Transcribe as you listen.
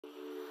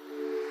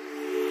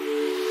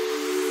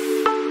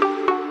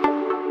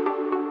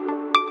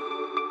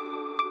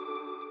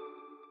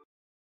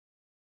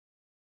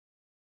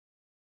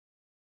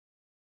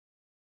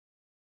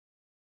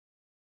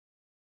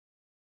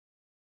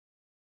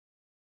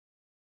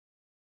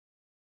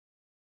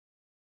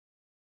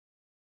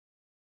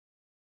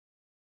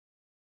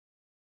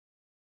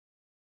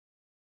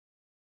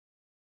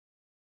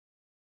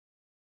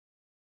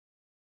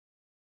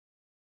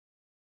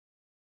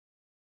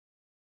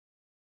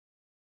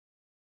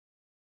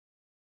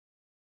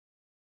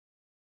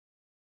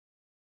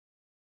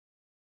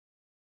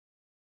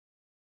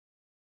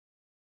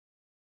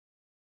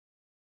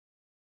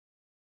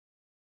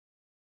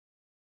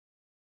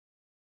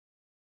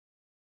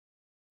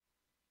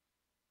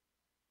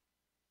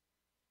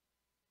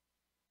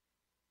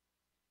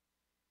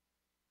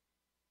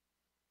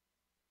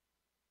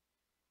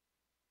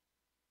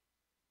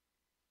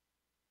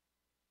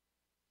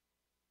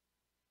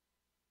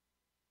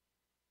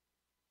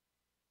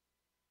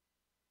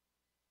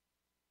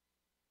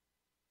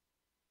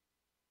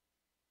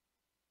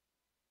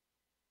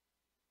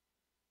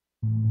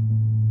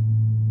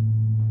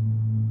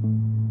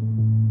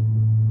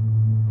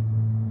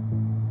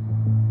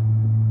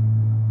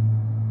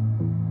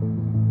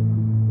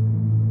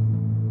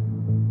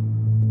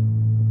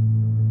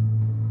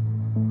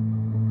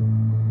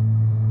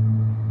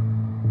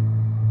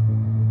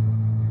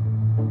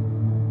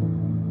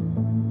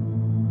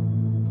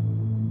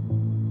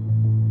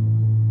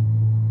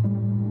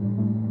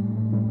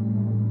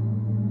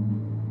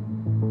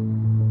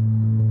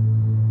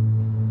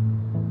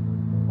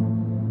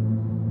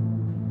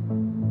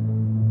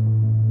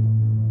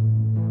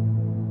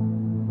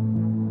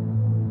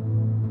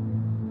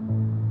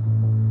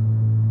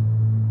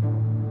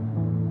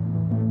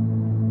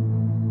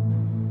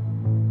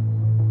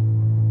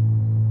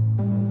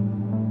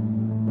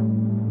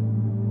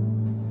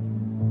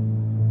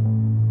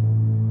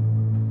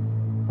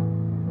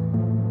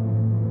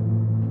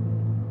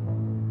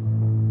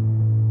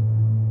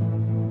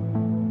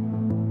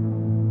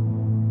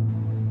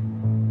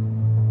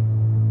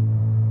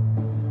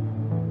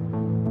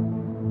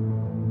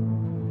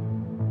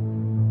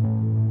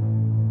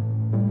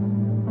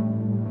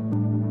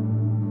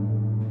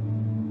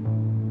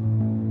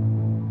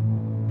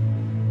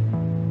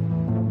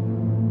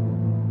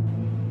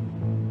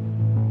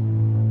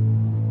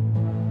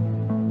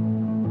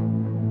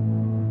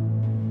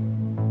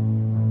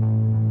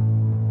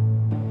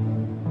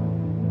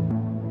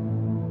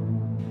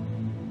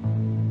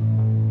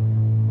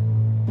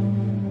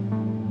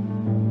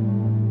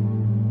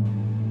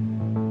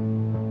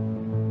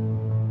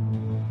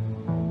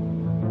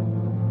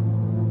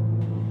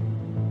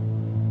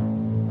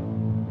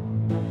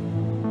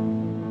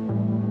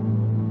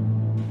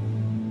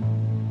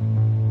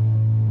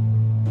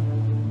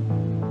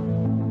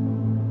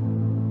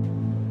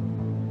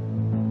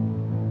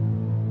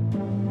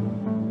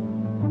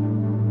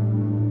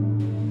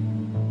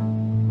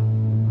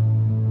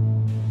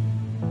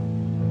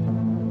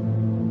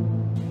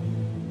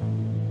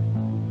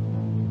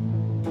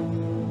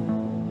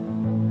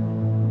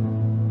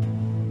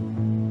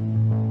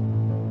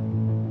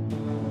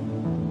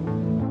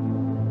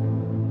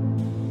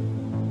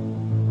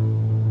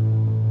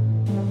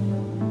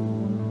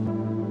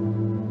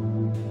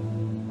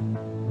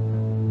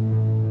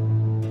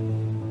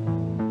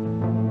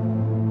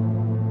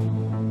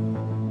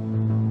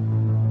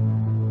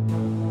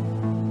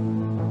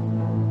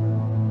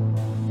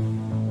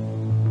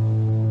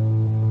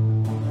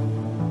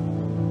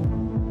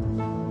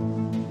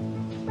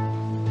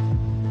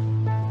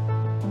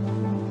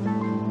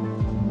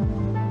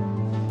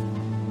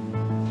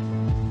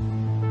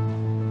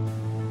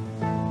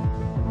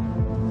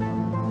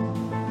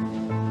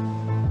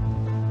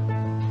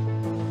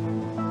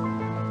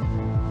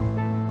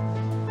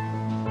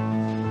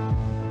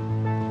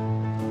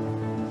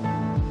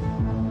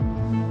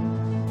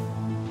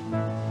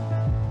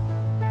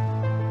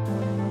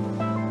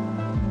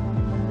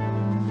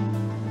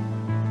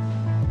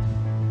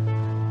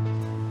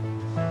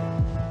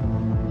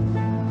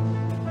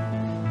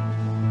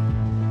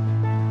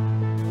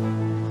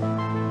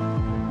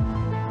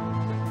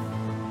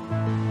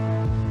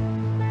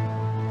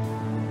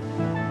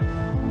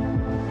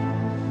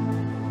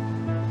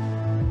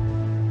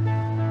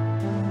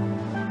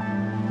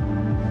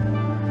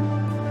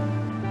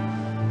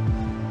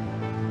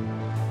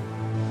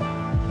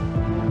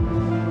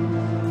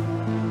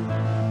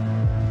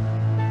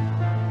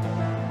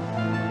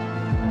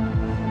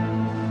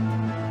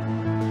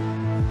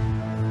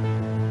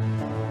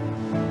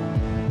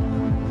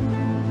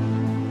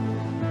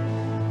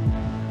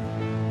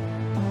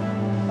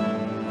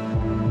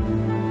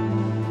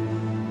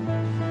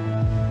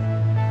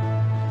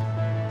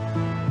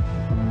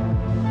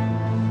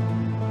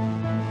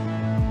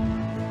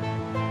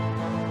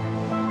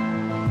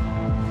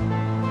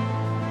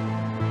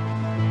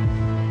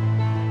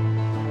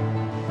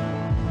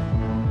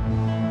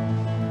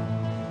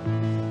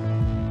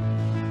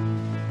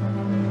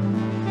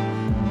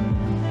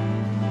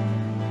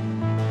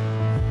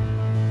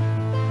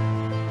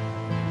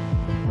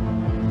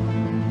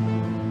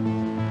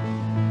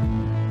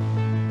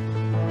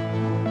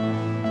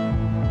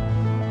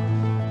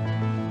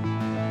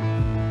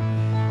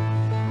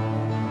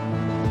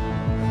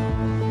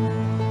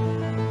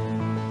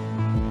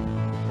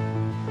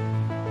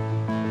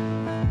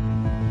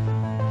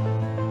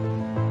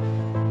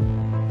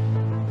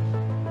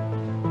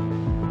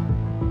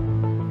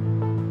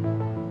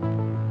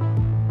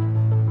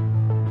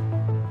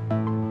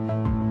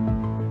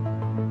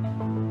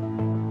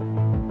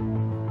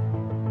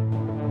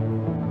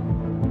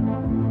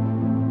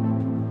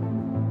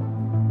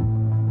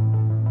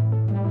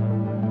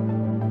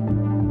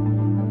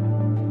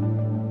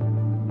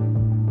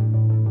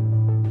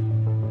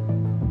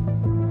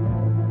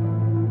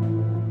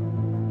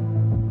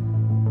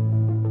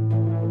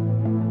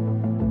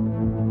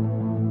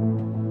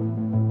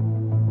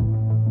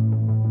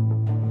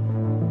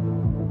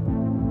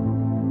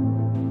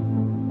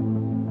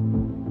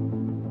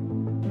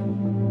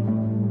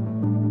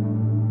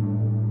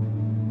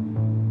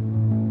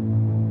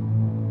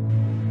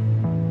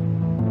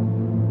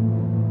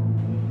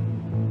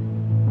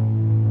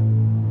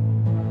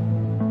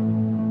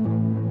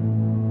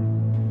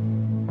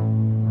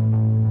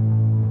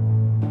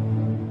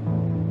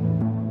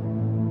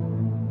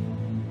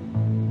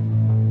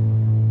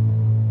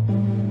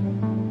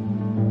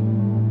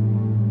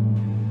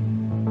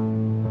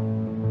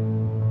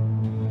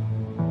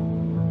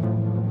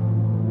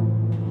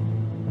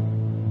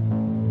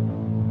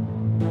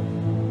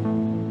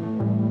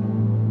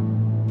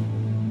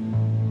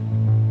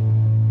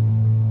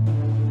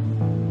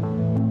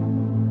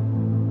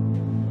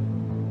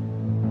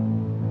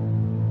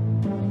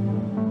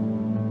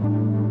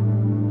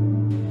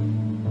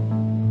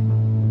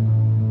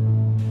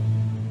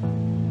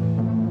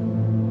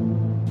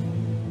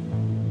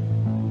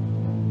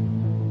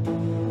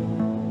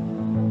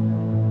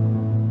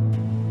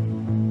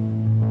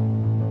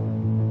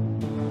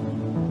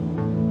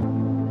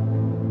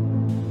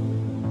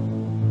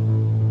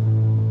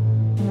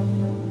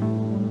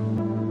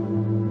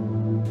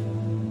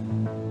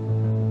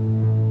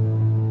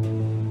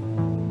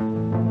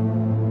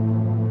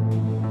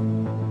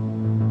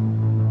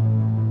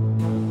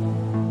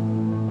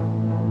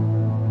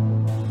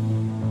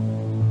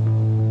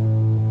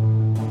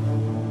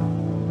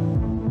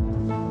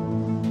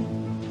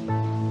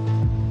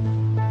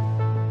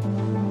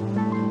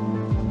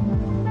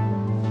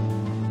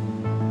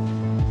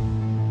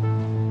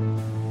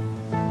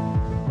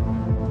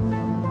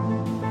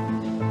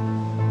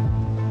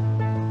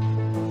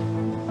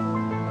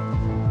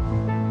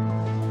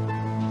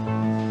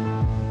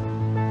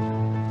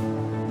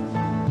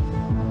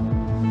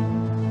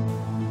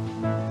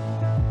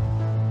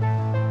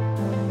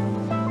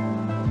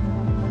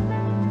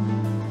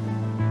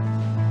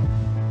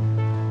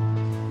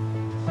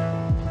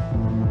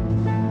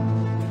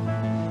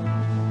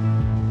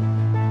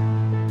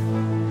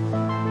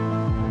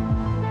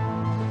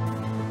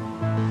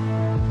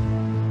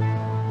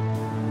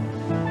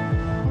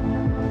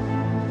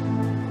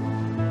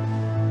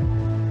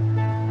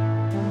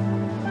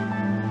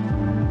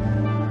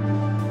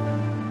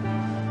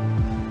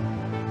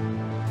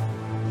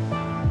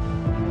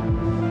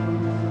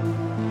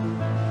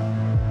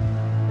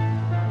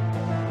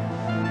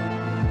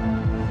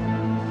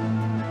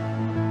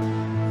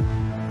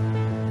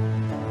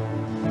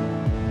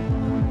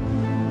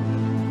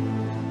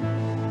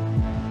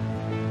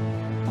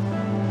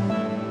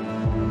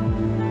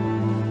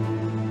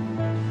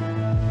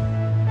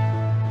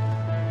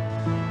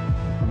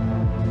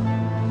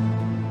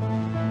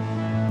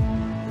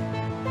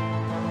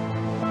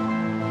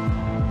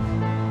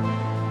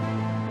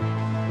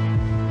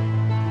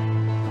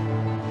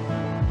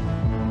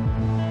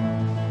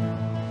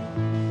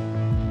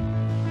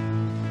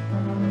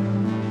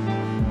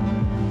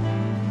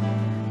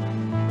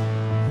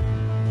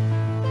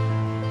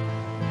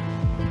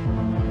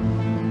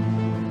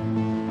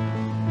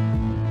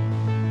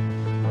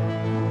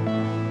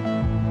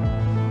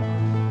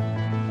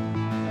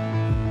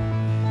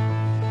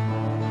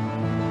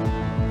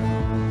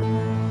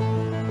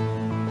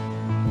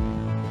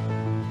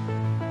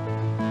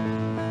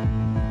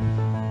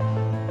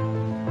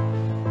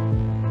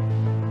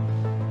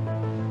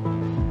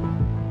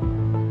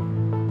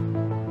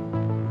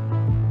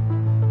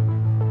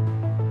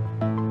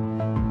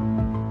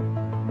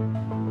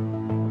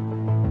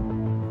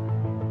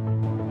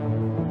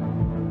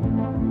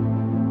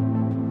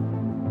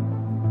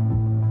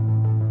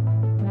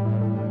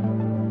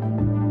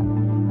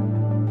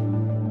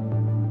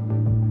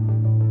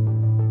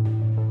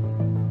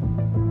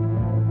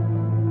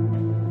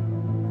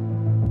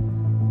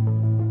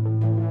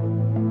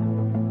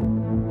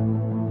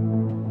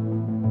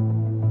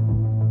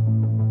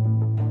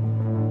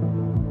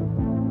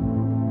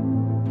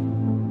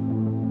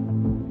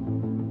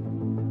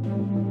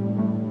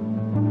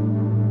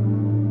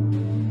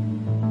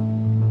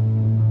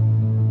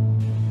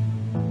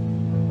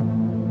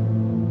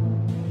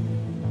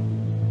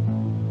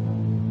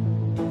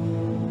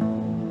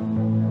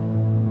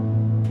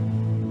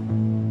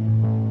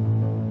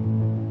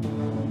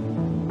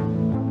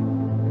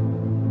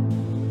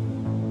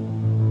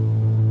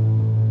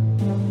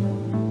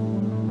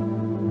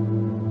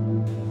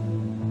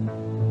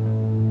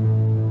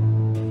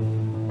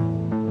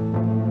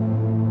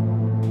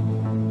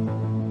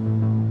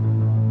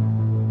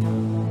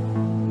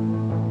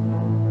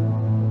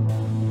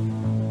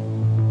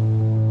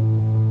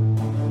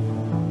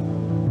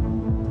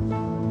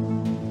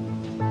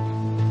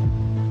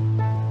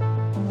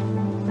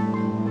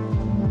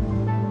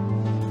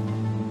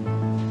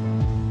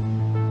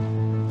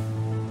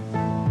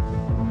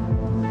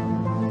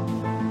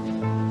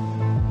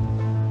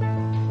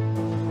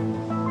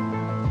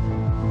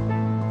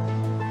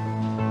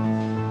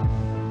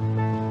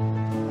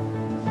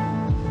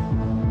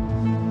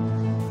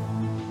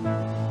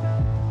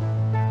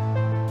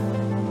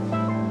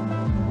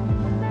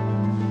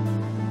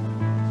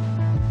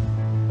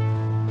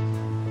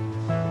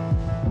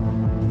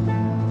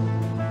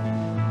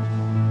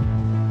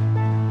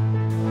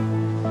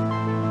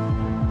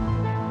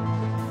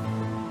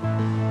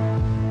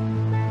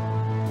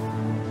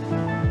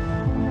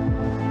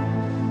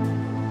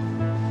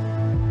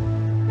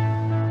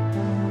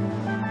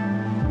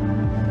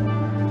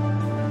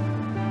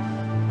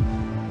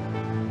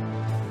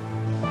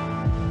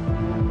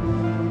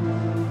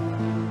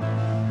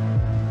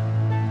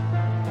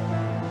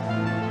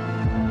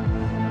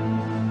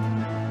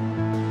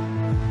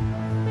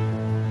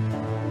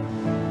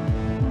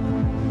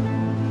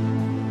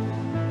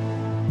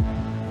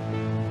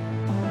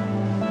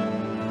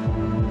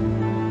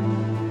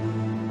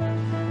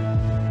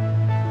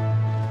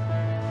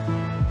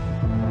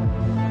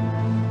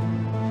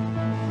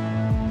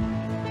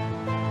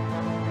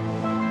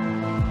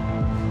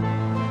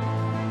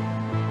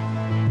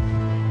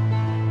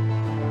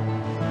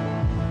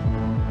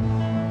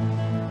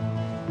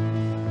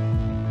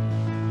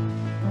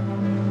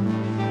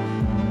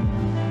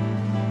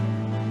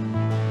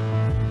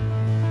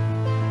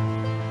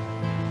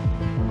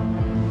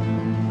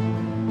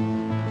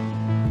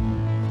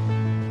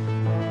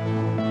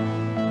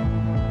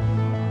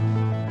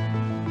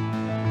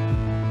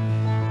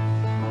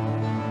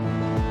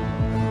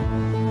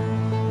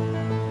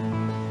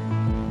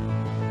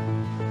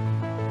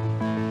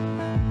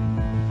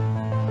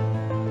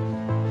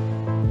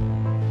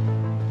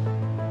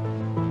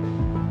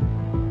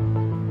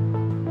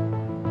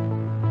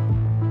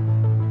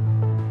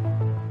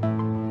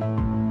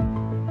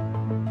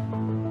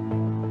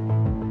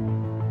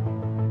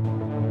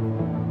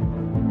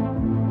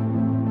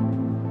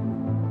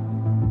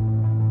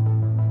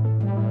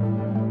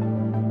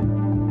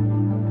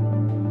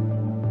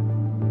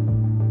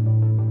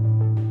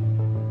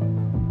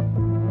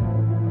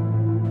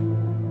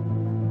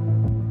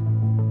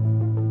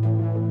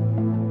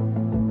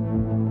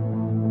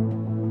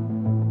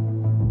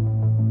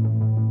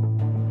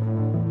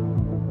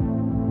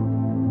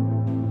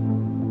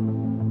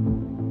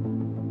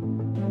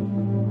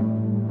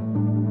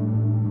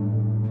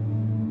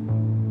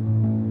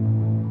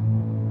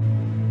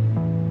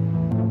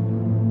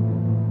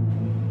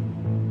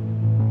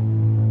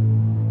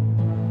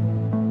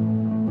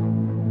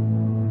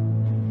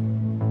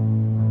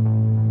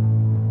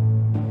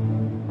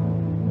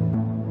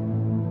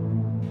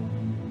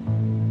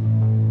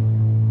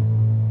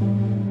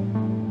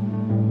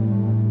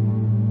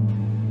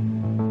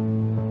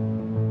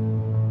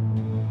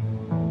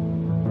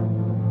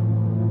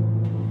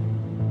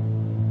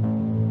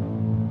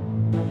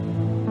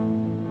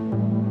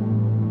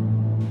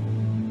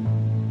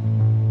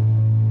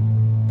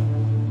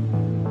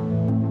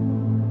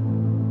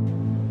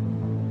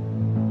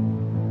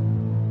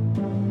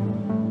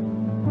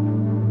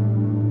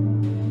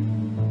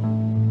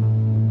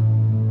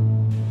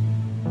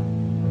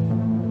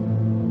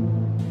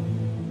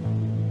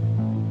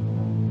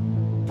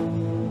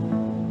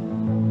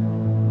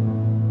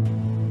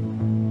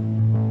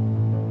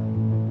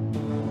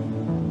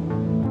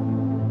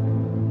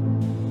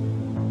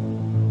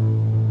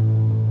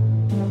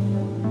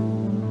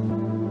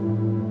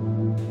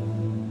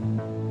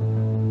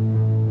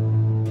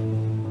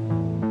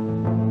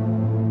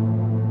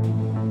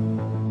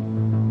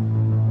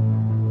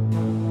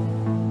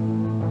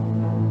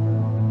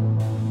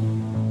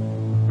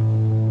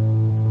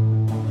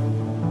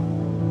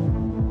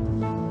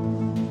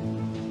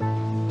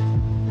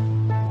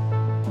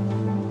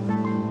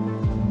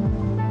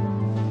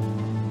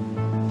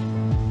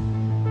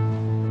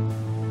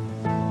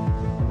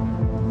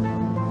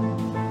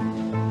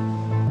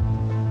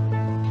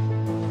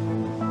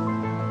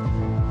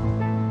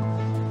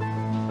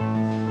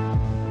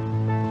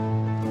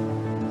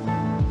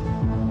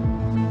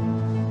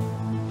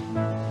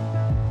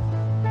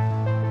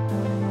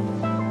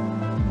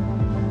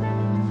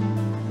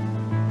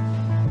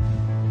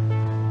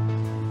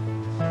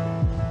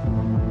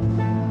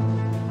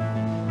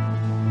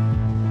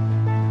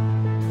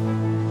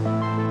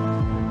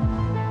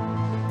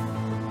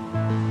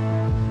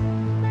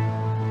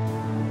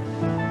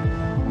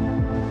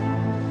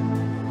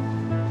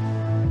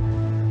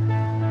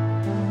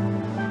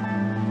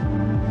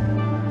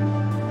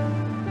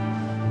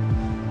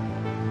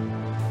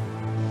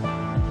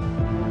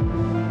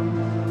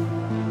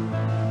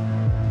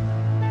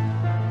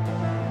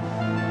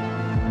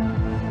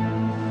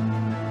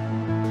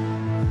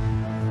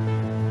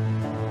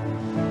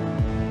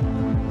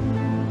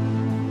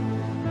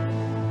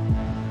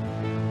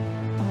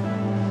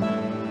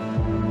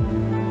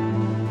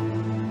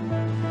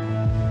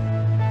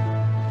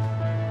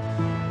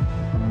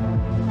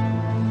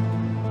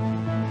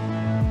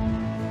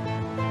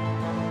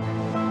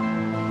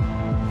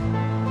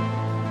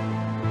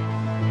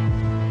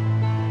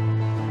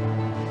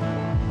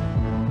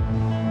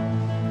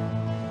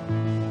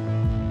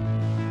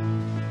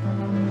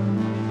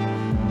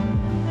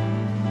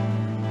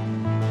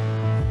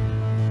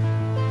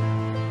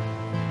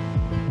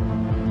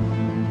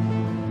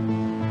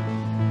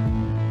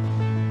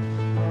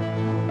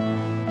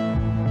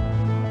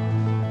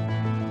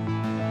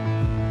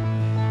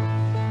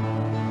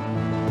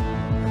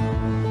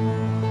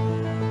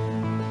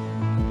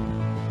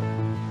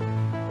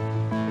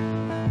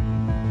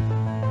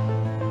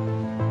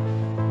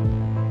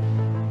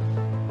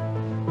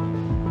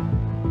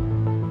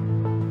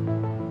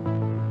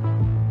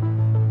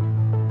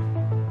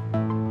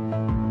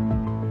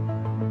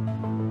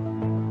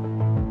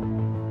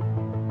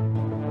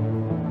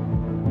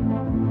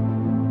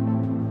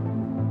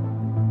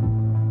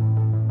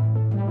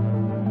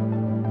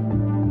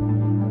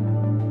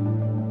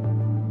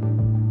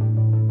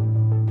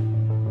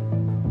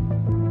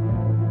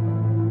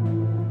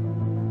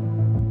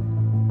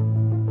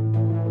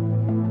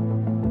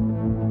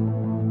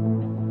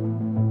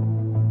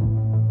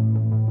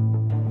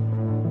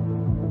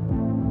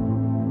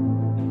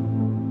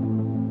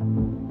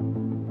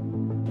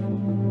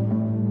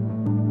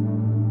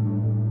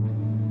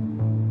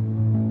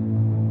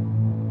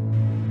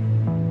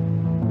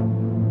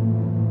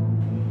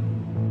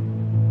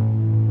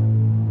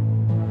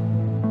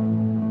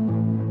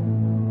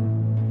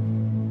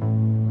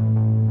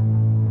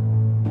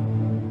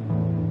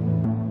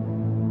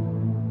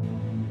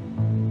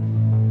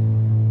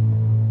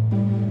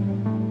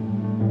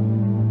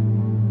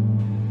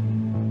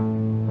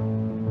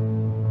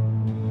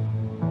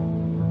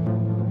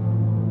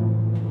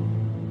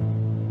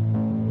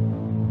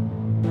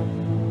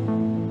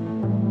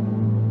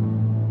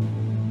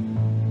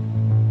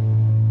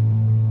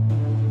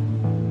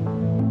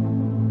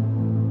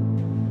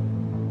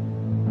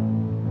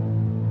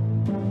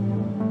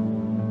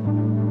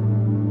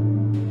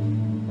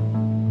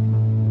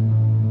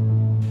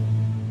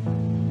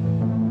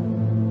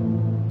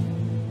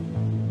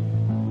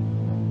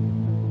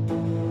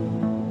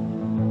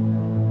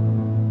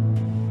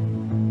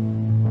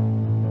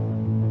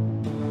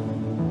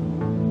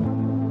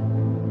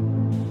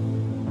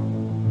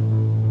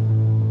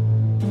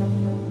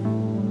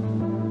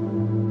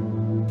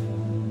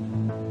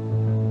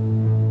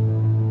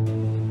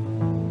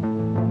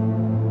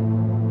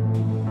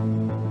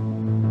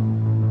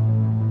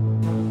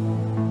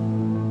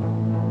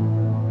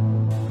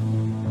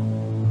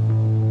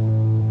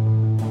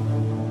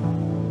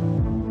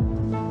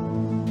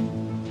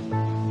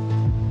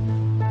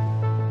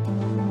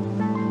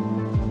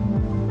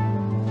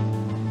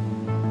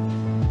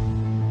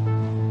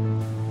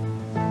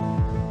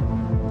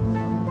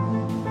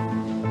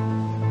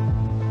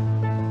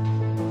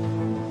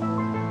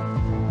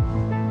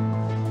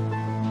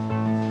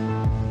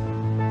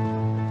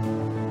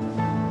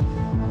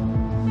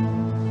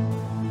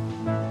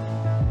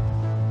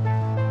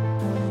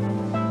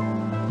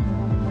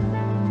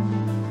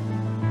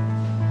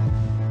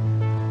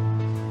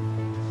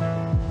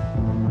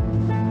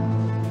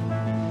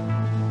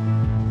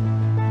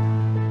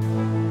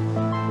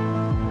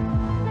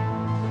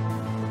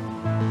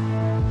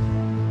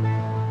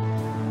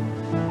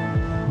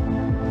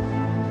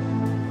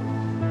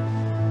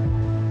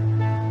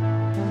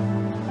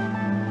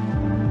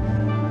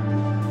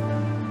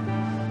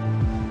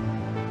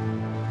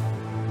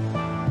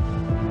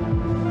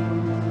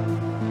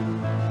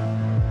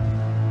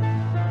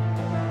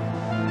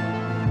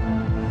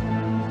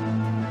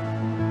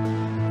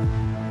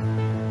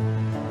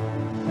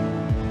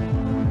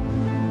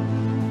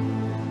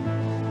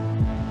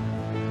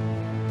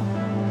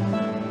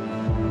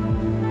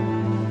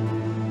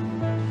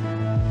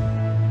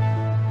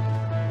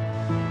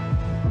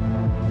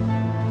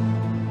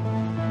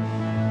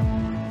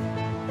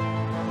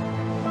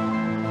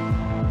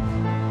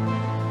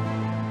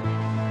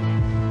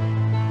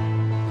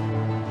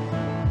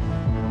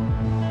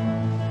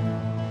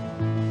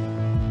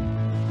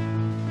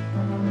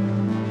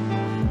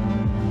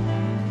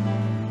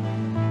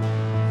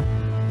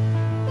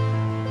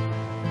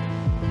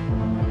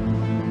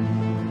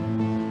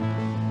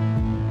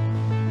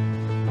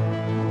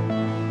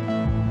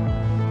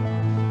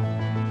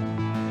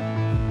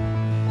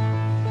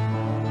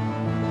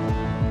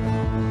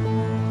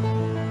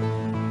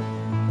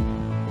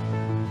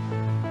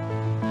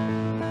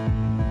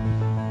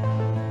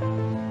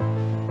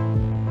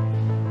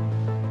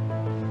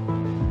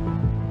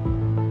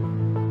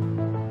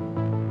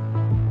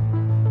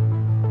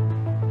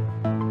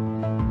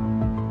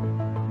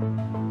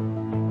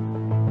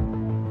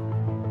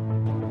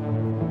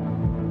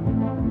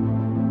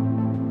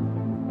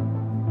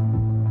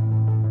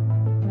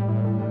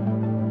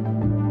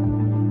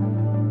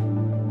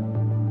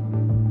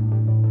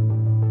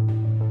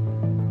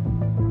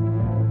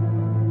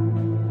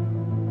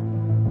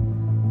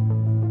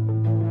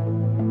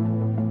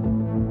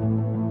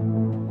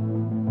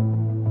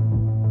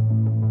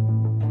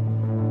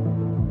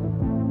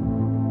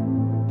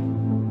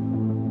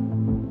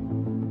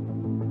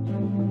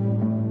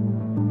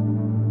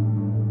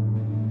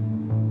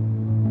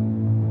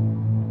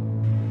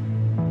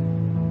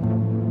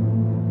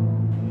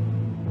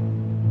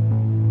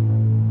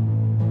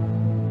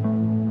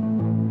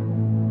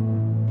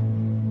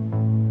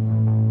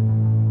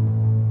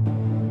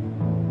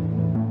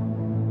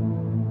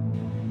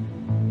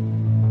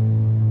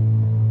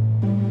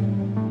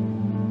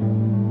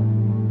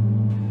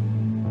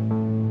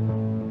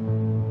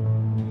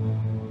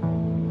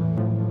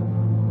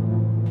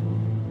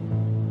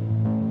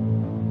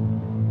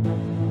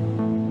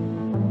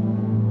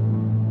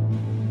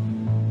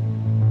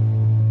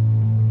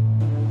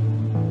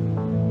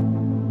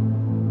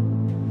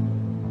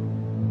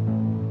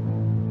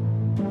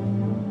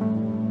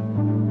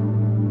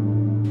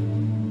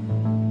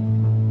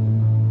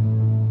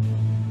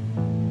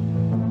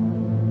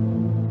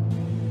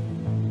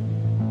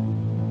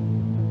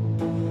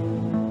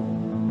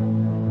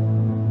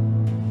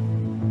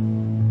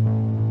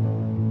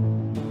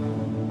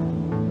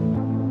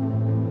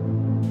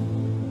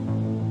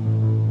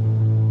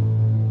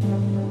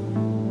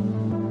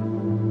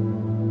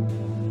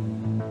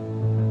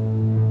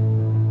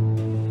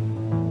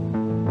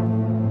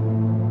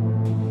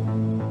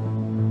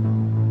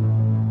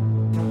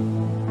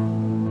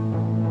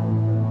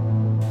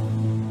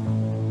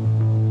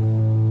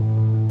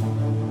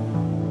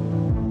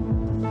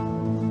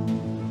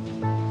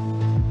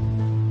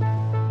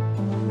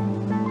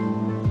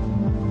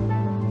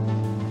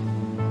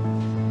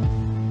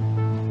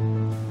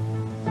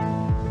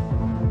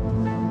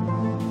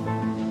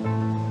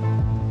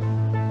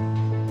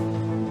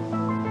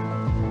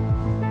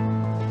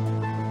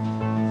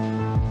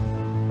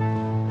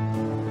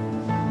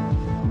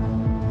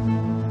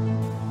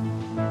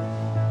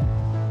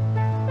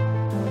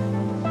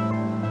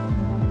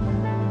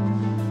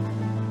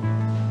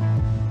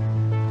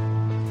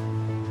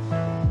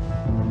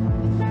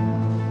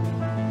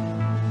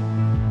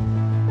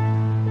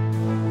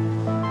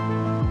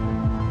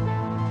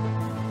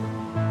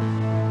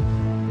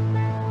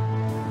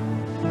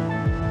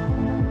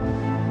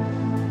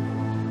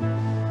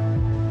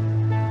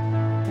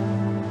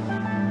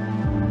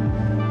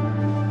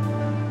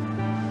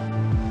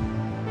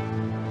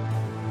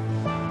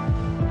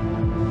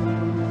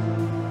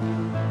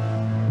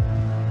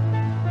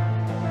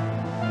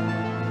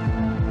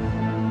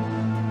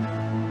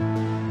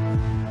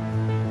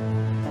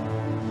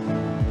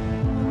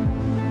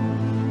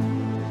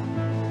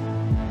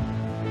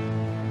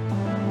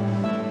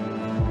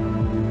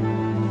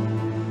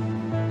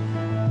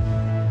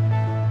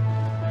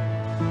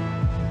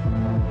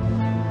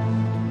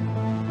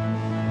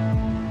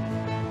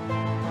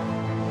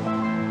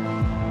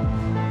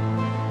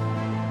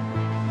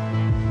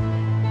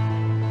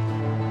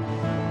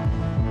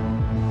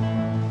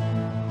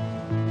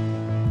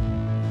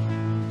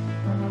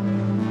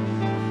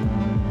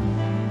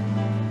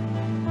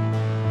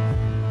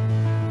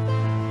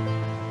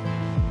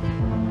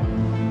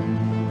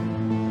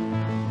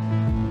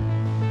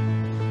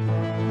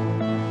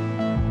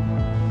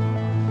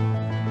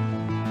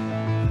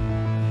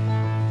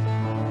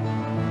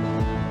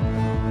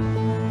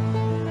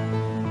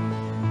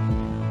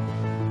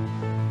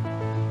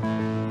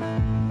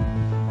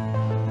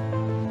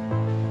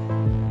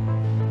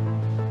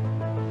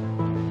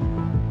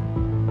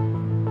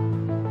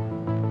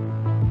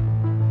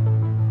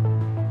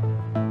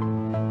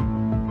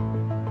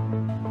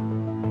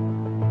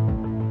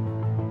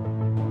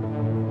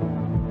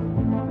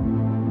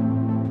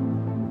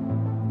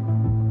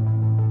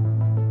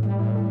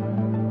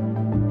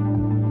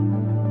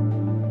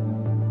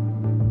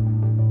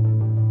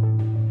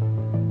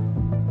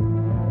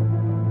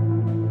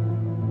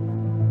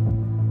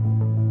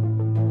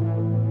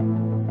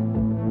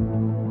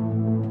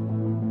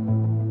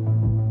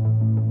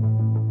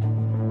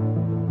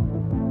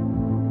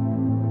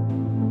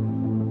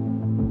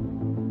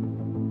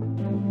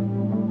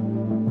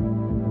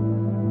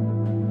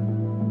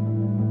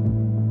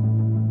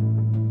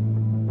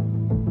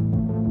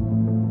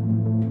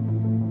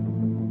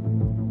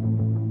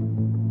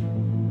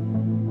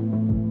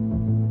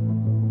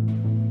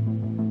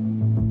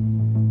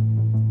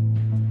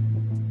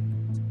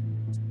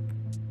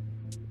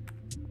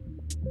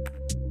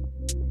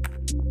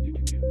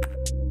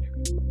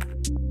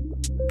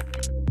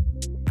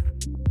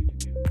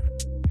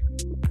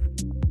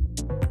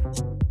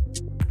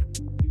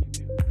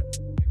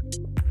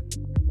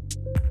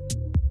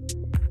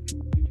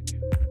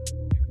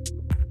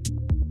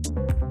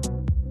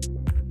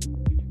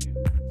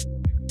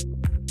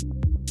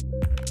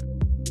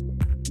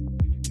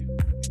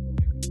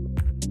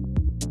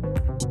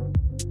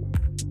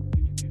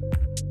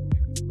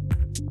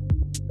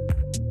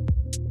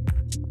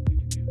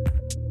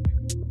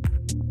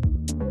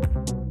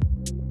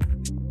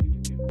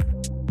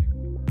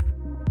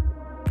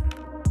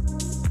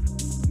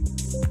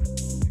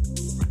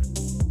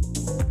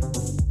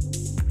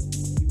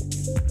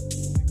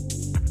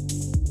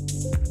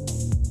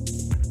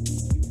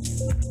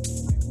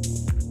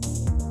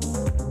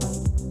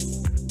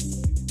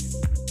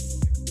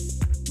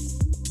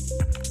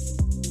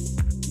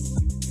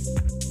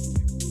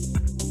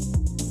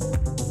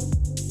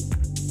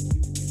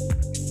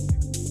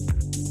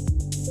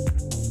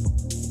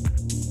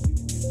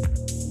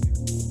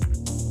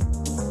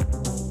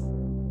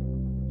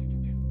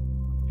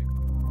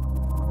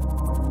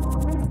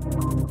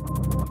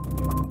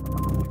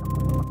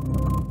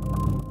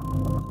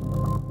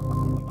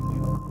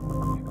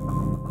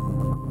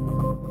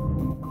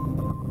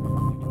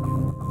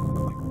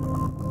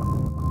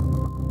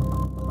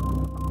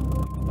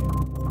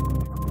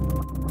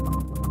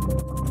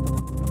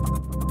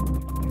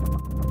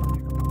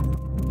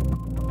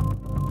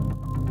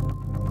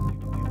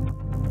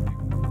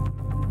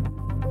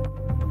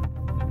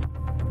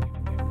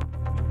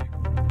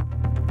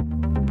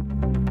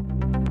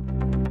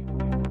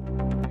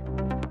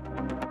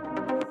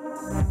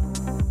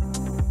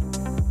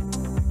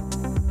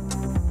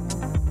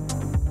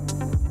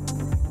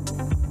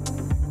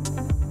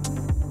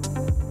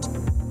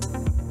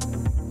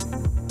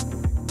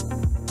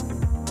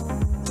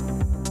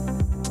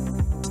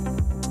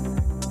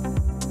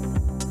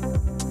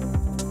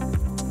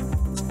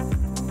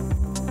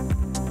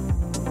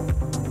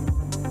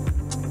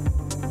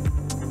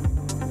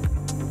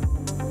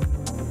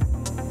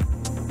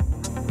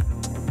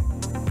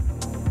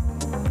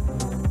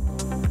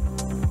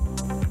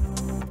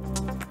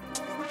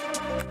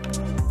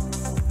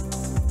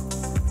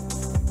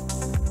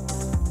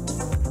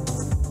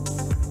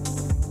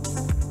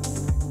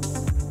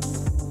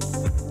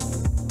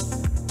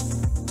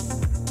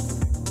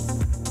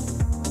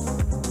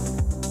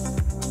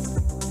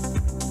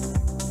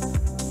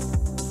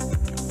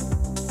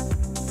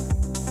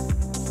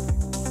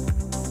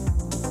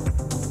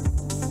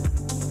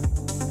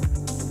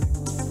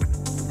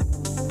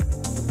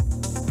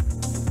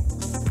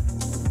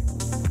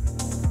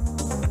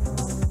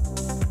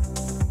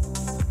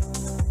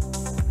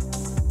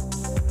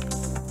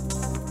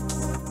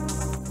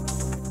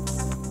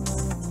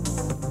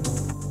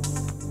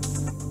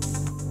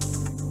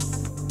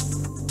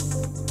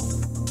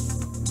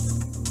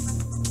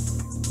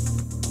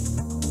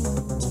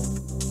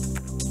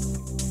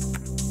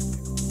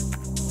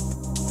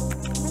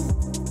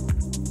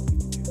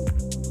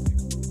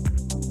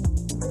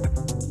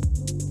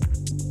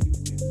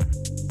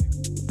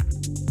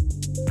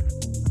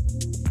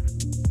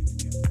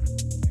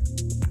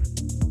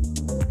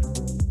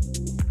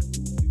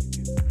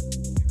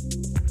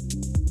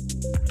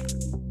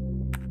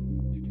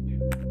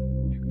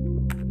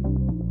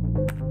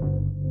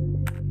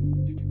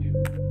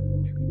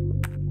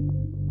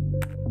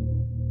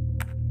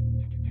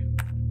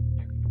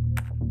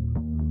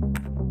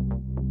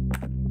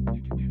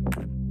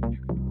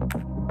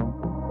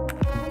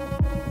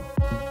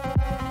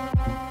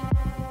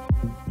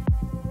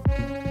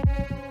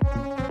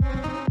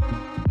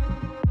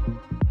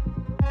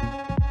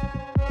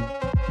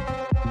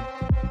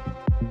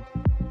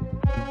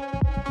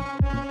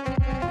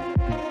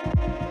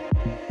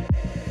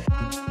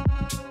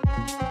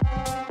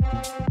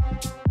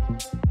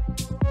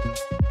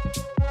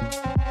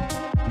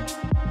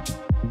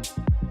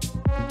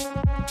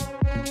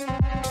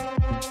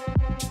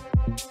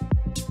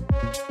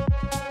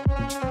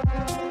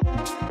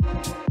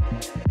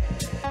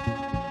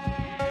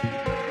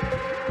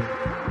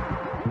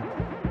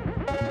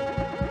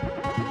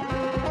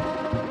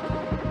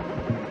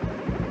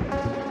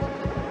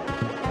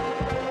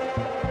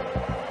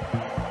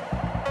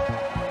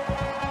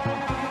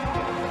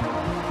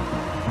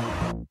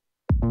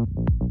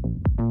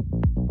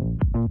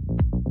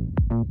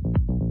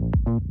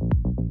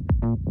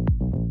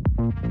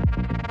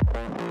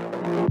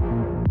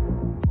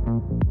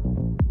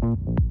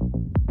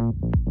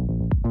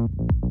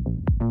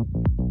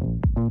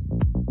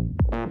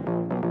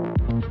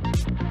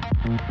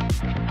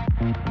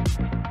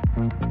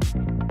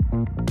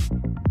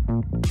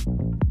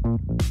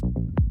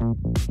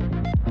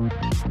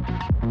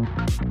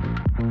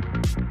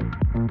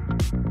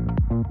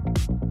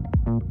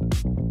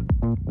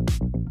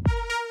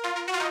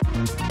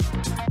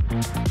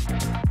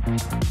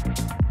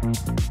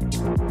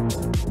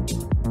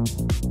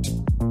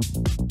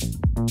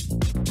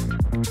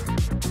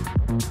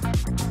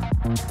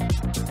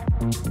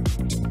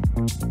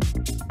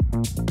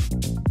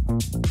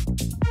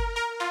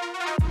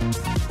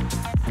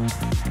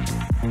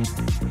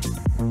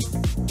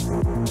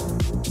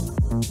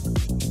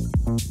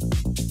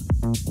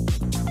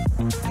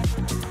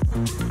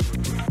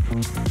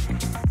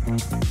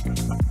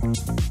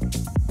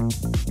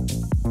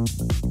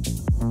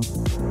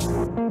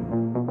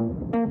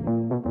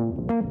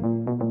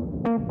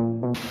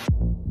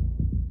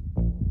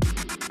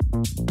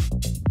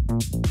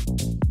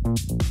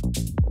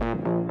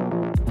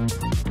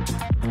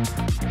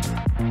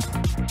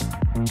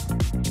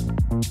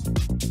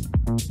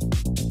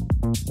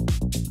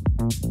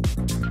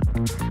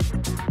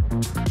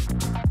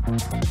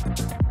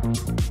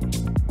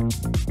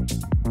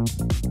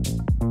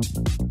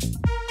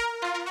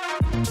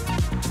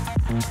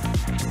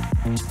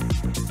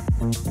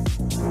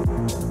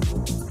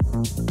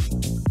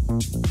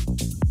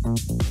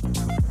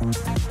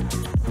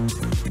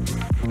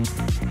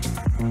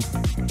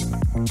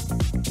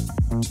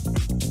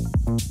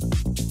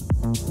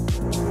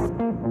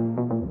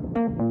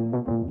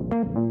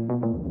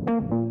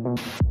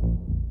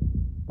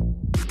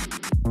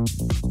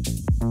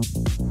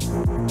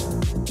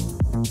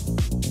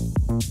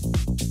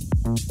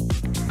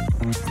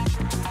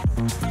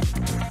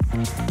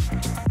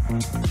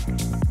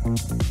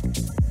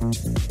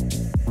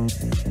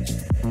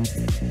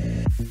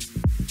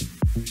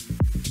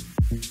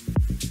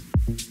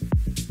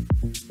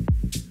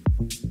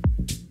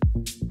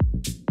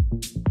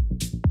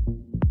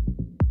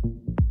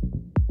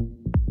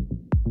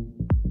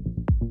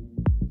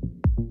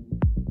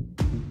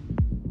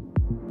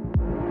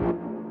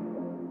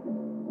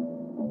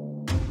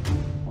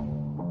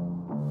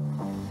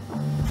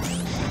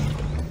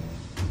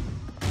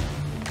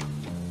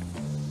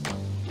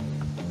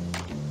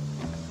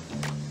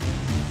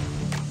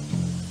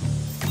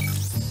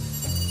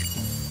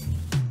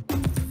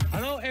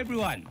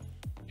Everyone,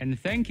 and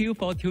thank you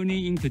for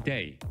tuning in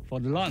today for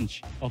the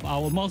launch of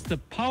our most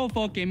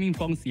powerful gaming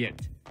phones yet,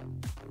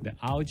 the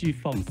ROG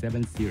Phone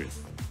 7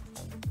 series.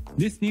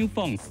 These new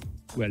phones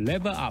will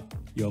level up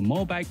your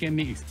mobile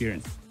gaming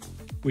experience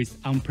with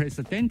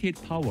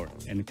unprecedented power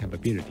and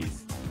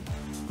capabilities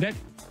that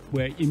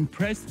will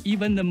impress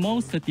even the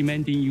most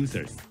demanding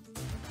users.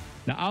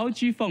 The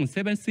ROG Phone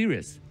 7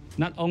 series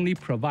not only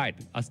provide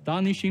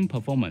astonishing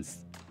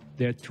performance,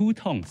 their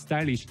two-tone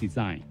stylish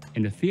design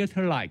and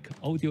theater-like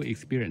audio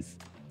experience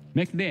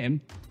make them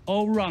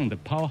all-round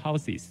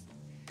powerhouses.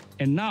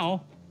 And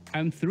now,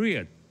 I'm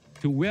thrilled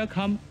to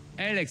welcome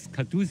Alex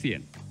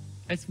Kadousian,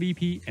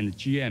 SVP and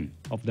GM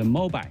of the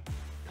Mobile,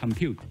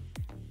 Compute,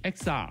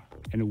 XR,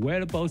 and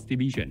Wearables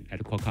Division at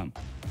Qualcomm,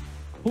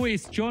 who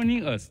is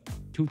joining us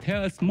to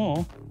tell us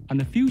more on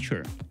the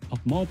future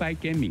of mobile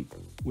gaming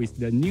with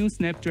the new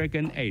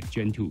Snapdragon 8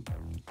 Gen 2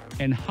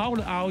 and how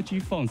the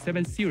ROG Phone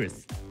 7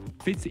 series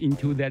fits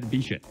into that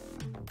vision.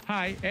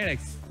 Hi,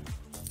 Alex.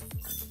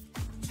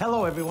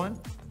 Hello, everyone.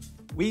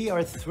 We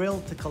are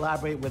thrilled to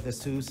collaborate with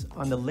ASUS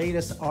on the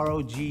latest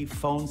ROG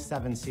Phone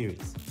 7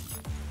 series.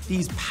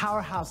 These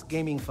powerhouse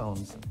gaming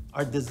phones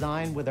are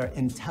designed with our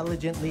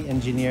intelligently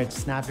engineered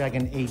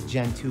Snapdragon 8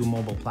 Gen 2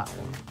 mobile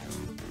platform.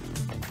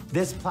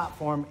 This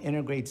platform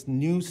integrates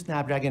new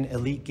Snapdragon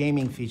Elite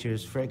gaming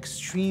features for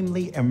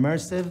extremely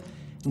immersive,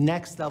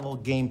 next-level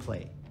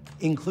gameplay,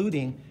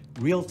 including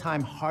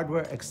real-time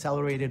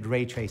hardware-accelerated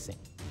ray tracing.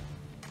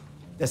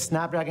 The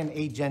Snapdragon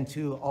 8 Gen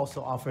 2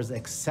 also offers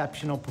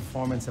exceptional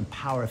performance and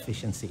power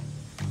efficiency,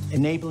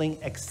 enabling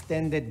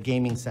extended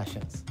gaming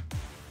sessions.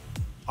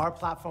 Our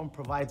platform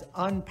provides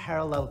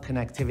unparalleled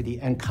connectivity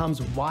and comes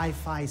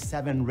Wi-Fi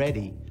 7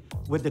 ready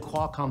with the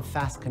Qualcomm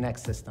Fast Connect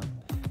system,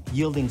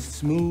 yielding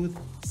smooth,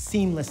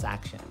 seamless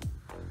action.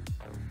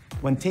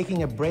 When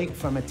taking a break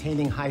from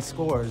attaining high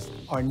scores,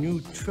 our new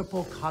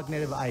triple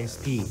cognitive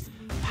ISP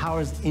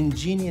powers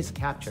ingenious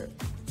capture,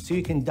 so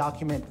you can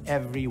document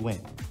every win.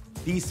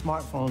 These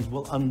smartphones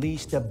will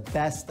unleash the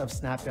best of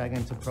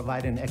Snapdragon to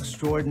provide an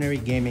extraordinary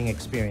gaming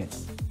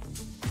experience.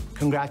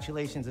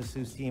 Congratulations,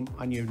 ASUS team,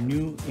 on your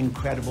new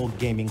incredible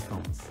gaming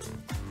phones.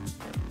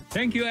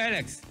 Thank you,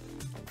 Alex.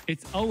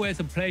 It's always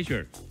a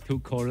pleasure to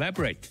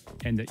collaborate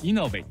and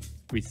innovate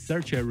with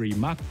such a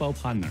remarkable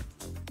partner.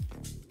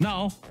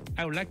 Now,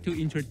 I would like to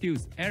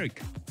introduce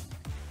Eric,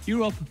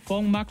 Europe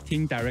Phone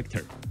Marketing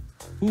Director,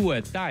 who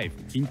will dive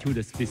into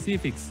the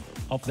specifics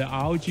of the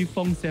ROG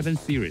Phone 7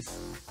 series.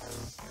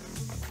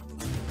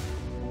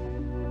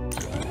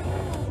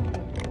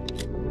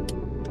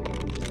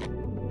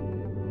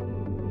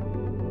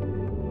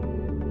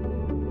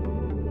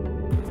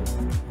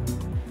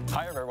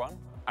 Hi everyone,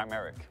 I'm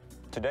Eric.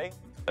 Today,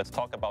 let's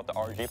talk about the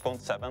ROG Phone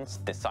 7's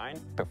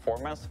design,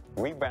 performance,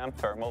 revamped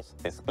thermals,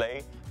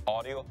 display,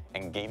 audio,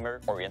 and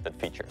gamer-oriented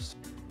features.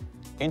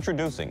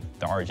 Introducing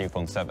the ROG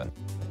Phone 7.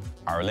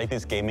 Our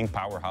latest gaming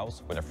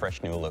powerhouse with a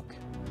fresh new look.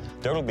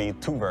 There will be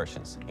two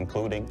versions,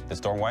 including the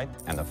Storm White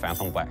and the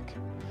Phantom Black.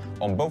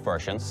 On both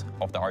versions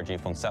of the ROG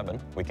Phone 7,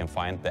 we can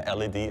find the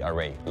LED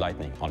array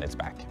lighting on its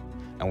back,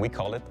 and we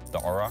call it the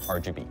Aura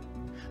RGB.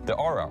 The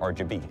Aura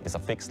RGB is a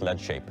fixed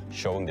LED shape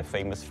showing the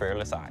famous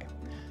fearless eye.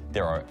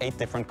 There are 8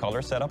 different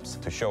color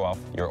setups to show off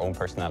your own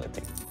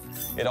personality.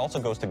 It also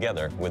goes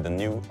together with the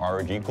new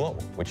ROG Glow,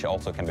 which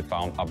also can be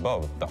found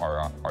above the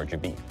Aura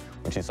RGB,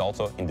 which is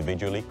also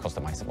individually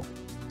customizable.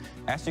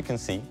 As you can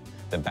see,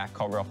 the back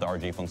cover of the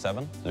ROG Phone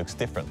 7 looks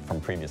different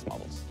from previous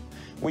models.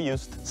 We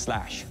used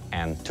slash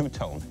and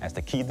two-tone as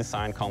the key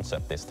design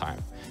concept this time.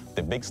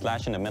 The big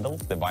slash in the middle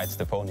divides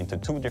the phone into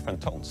two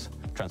different tones,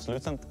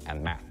 translucent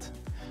and matte.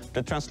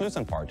 The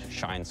translucent part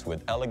shines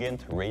with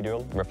elegant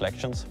radial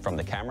reflections from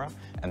the camera,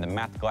 and the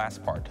matte glass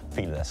part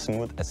feels as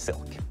smooth as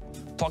silk.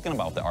 Talking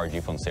about the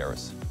ROG Phone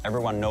series,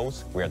 everyone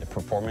knows we are the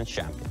performance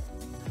champion.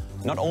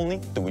 Not only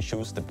do we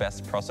choose the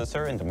best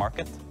processor in the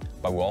market,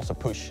 but we also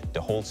push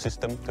the whole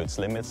system to its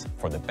limits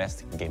for the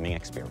best gaming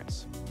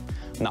experience.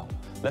 Now,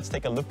 let's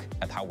take a look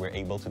at how we're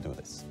able to do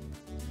this.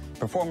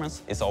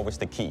 Performance is always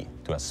the key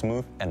to a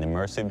smooth and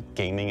immersive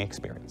gaming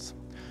experience,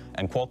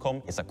 and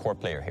Qualcomm is a core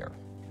player here.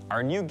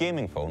 Our new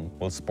gaming phone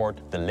will sport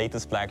the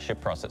latest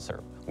flagship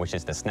processor, which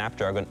is the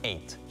Snapdragon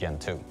 8 Gen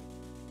 2.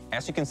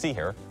 As you can see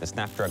here, the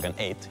Snapdragon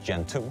 8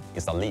 Gen 2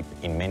 is a leap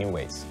in many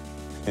ways.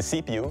 The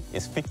CPU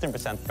is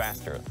 15%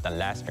 faster than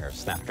last year's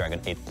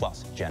Snapdragon 8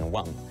 Plus Gen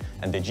 1,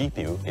 and the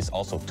GPU is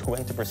also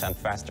 20%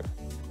 faster.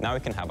 Now you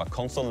can have a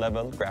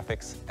console-level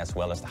graphics as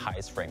well as the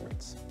highest frame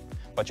rates.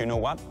 But you know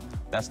what?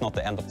 That's not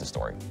the end of the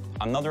story.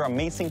 Another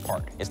amazing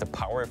part is the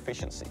power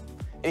efficiency.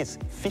 It is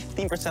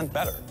 15%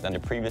 better than the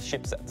previous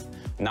chipset.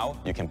 Now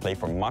you can play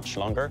for much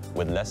longer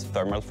with less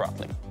thermal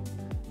throttling.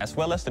 As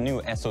well as the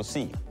new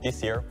SoC,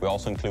 this year we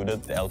also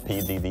included the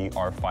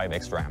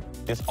LPDDR5X RAM.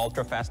 This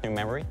ultra-fast new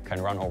memory can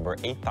run over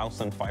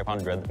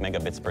 8,500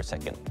 megabits per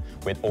second,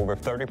 with over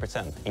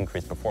 30%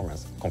 increased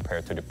performance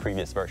compared to the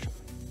previous version.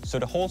 So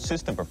the whole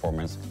system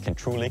performance can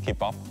truly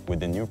keep up with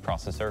the new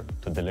processor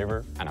to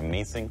deliver an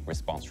amazing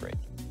response rate.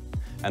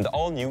 And the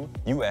all-new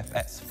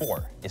UFS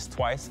 4 is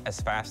twice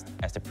as fast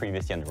as the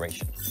previous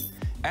generation.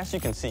 As you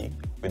can see,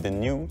 with the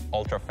new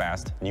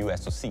ultra-fast new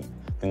SoC,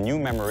 the new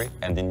memory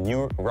and the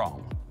new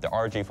ROM, the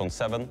ROG Phone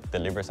 7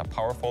 delivers a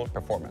powerful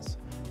performance,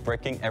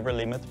 breaking every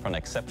limit for an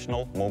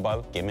exceptional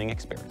mobile gaming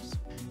experience.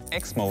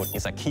 X Mode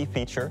is a key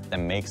feature that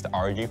makes the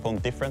ROG Phone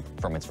different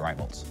from its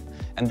rivals.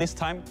 And this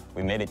time,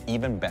 we made it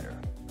even better.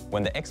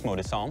 When the X Mode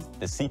is on,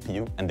 the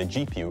CPU and the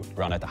GPU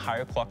run at a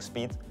higher clock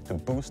speed to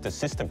boost the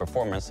system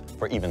performance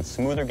for even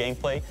smoother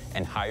gameplay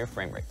and higher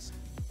frame rates.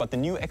 But the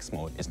new X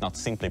Mode is not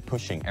simply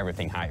pushing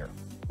everything higher.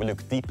 We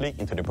look deeply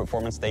into the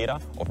performance data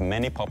of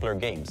many popular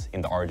games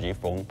in the ROG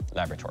Phone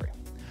laboratory.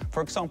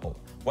 For example,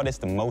 what is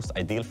the most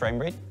ideal frame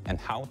rate and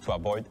how to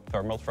avoid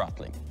thermal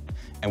throttling.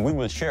 And we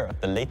will share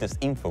the latest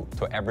info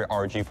to every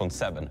ROG Phone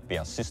 7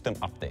 via system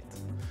update.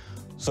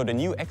 So the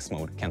new X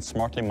Mode can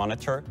smartly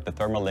monitor the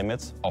thermal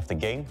limits of the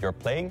game you're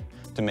playing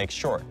to make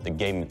sure the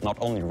game not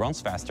only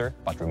runs faster,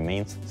 but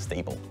remains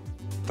stable.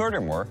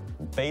 Furthermore,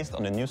 based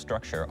on the new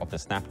structure of the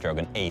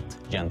Snapdragon 8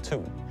 Gen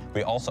 2,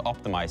 we also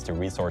optimized the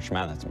resource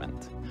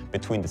management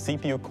between the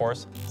CPU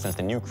cores, since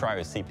the new Cryo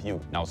CPU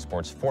now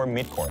supports 4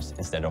 mid-cores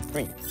instead of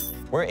 3.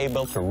 We're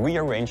able to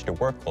rearrange the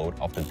workload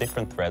of the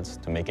different threads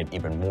to make it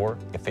even more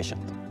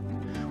efficient.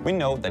 We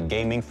know that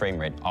gaming frame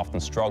rate often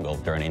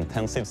struggles during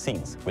intensive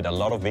scenes with a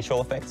lot of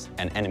visual effects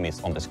and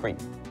enemies on the screen.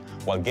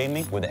 While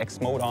gaming with the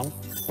X Mode on,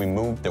 we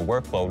moved the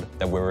workload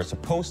that we were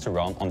supposed to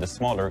run on the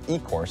smaller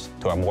E-cores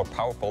to a more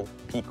powerful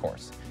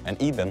P-cores,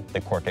 and even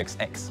the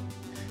Cortex-X.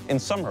 In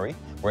summary,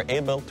 we're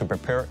able to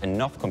prepare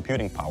enough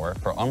computing power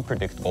for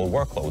unpredictable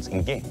workloads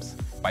in games.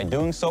 By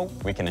doing so,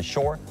 we can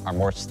ensure a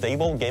more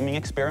stable gaming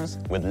experience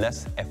with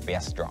less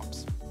FPS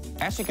drops.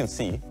 As you can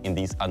see in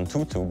these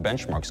Antutu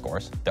benchmark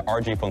scores, the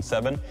ROG Phone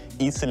 7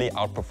 easily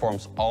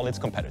outperforms all its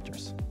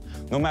competitors.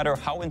 No matter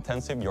how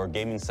intensive your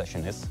gaming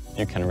session is,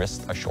 you can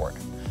rest assured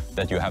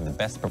that you have the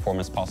best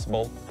performance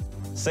possible.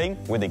 Same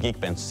with the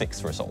Geekbench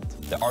 6 result.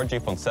 The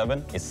ROG Phone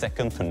 7 is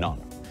second to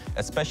none,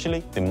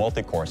 especially the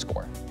multi-core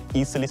score,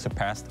 easily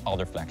surpassed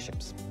other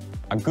flagships.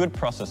 A good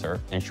processor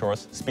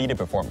ensures speedy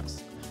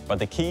performance, but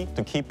the key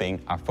to keeping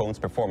a phone's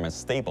performance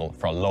stable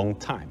for a long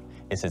time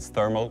is its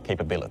thermal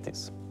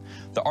capabilities.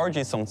 The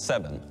ROG Phone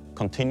 7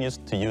 continues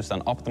to use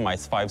an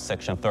optimized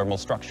 5-section thermal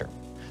structure,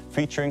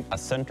 featuring a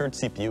centered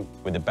CPU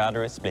with the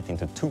battery split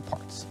into 2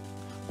 parts,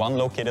 one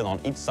located on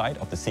each side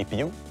of the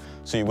CPU,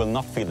 so you will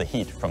not feel the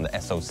heat from the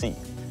SoC,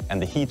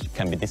 and the heat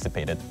can be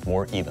dissipated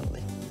more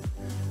evenly.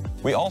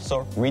 We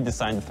also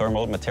redesigned the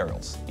thermal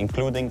materials,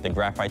 including the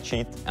graphite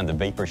sheet and the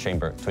vapor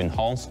chamber, to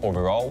enhance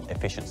overall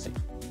efficiency.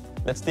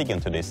 Let's dig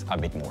into this a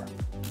bit more.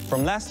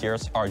 From last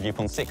year's ROG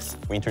Phone 6,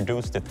 we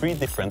introduced the 3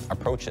 different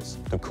approaches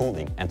to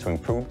cooling and to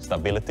improve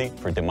stability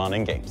for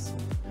demanding games.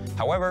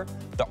 However,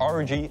 the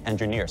ROG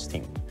engineers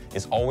team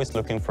is always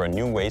looking for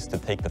new ways to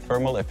take the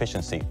thermal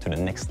efficiency to the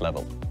next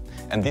level.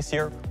 And this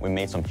year, we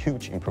made some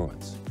huge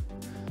improvements.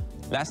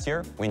 Last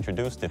year, we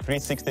introduced the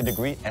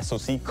 360-degree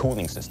SoC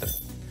cooling system.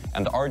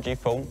 And the ROG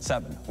Phone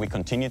 7, we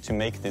continue to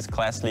make this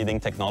class-leading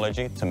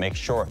technology to make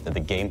sure that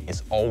the game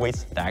is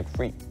always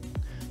lag-free.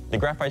 The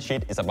graphite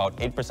sheet is about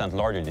 8%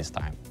 larger this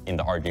time in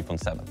the ROG Phone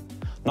 7.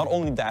 Not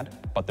only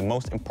that, but the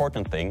most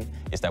important thing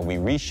is that we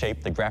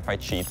reshaped the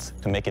graphite sheets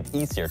to make it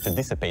easier to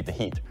dissipate the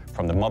heat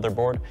from the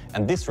motherboard,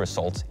 and this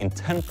results in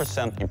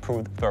 10%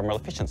 improved thermal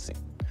efficiency.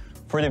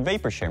 For the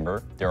vapor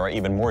chamber, there are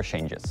even more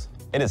changes.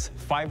 It is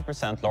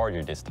 5%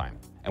 larger this time,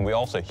 and we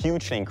also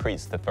hugely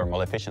increased the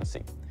thermal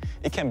efficiency.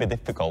 It can be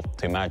difficult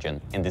to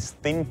imagine in this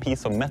thin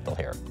piece of metal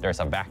here,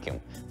 there's a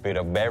vacuum with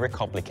a very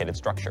complicated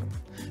structure,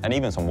 and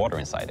even some water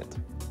inside it.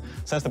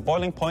 Since the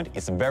boiling point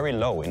is very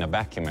low in a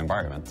vacuum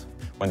environment,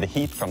 when the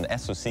heat from the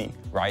SoC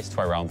rises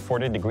to around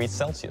 40 degrees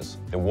Celsius,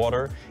 the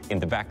water in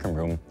the vacuum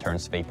room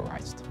turns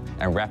vaporized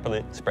and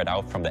rapidly spread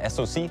out from the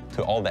SoC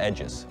to all the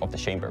edges of the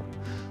chamber,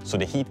 so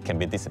the heat can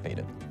be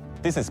dissipated.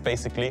 This is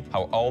basically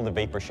how all the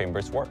vapor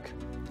chambers work.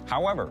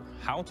 However,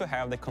 how to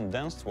have the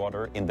condensed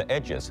water in the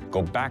edges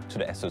go back to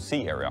the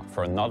SoC area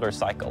for another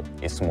cycle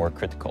is more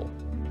critical.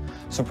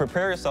 So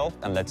prepare yourself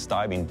and let's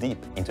dive in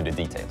deep into the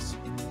details.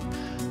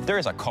 There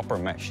is a copper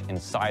mesh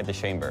inside the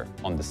chamber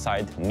on the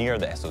side near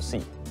the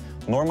SoC.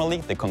 Normally,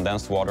 the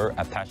condensed water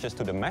attaches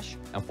to the mesh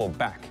and falls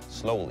back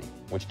slowly,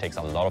 which takes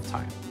a lot of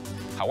time.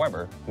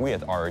 However, we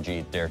at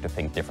ROG dare to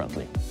think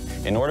differently.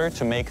 In order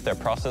to make their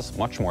process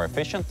much more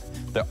efficient,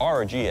 the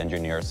ROG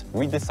engineers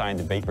redesigned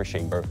the vapor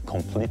chamber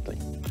completely.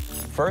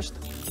 First,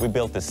 we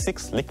built the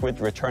 6 liquid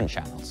return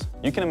channels.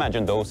 You can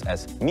imagine those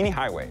as mini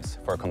highways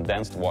for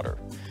condensed water.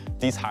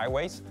 These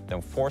highways then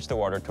force the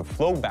water to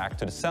flow back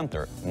to the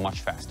center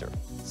much faster.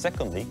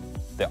 Secondly,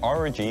 the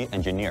ROG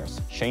engineers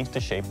changed the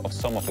shape of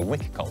some of the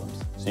wick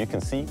columns, so you can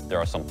see there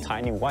are some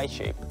tiny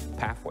Y-shaped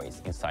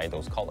pathways inside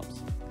those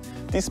columns.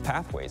 These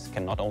pathways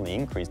can not only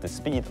increase the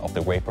speed of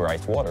the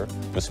vaporized water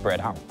to spread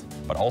out,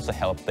 but also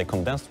help the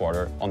condensed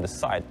water on the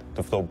side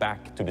to flow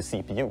back to the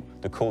CPU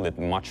to cool it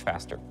much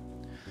faster.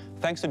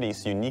 Thanks to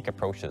these unique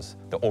approaches,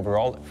 the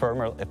overall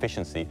thermal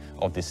efficiency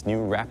of this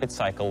new rapid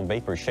cycle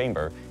vapor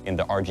chamber in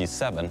the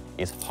RG7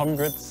 is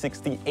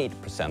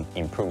 168%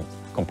 improved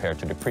compared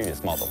to the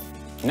previous model.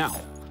 Now,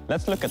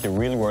 let's look at the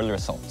real-world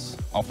results.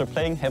 After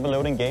playing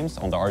heavy-loading games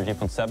on the ROG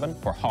Phone 7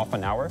 for half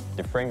an hour,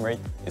 the frame rate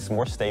is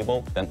more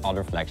stable than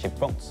other flagship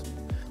phones.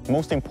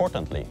 Most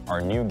importantly,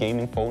 our new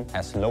gaming phone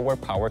has lower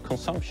power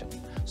consumption,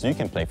 so you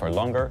can play for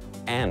longer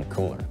and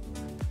cooler.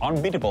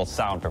 Unbeatable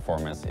sound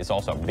performance is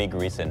also a big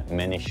reason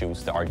many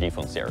choose the ROG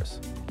Phone series,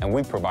 and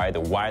we provide the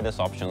widest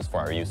options for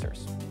our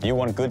users. Do you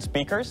want good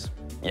speakers?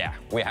 Yeah,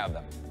 we have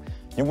them.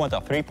 You want a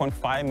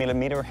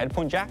 3.5mm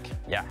headphone jack?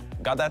 Yeah,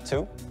 got that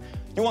too.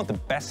 You want the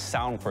best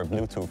sound for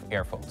Bluetooth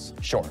earphones?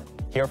 Sure,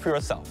 hear for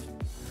yourself.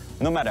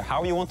 No matter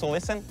how you want to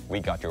listen, we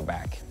got your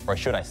back, or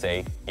should I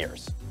say,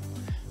 ears.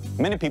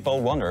 Many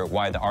people wonder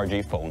why the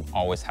ROG Phone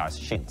always has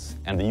chins,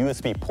 and the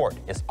USB port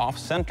is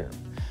off-center.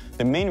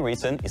 The main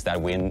reason is that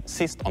we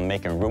insist on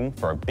making room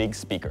for our big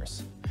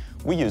speakers.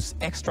 We use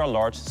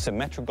extra-large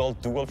symmetrical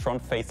dual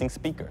front-facing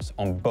speakers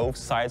on both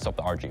sides of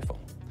the ROG Phone,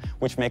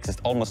 which makes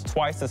it almost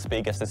twice as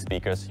big as the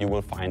speakers you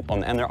will find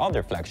on any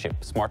other flagship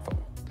smartphone.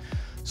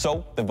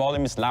 So the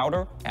volume is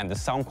louder and the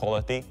sound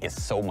quality is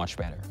so much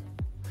better.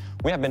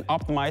 We have been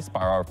optimized by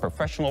our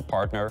professional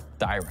partner,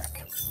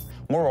 Dirac.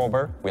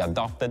 Moreover, we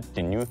adopted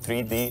the new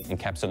 3D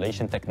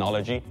encapsulation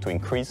technology to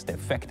increase the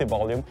effective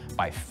volume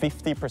by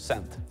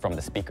 50% from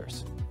the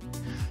speakers.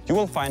 You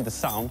will find the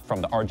sound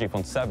from the ROG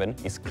Phone 7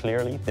 is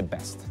clearly the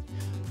best.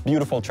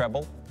 Beautiful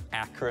treble,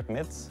 accurate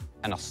mids,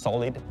 and a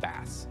solid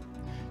bass.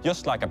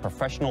 Just like a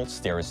professional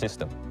stereo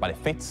system, but it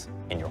fits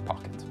in your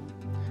pocket.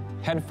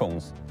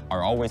 Headphones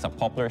are always a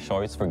popular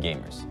choice for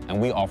gamers, and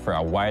we offer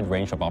a wide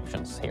range of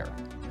options here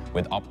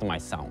with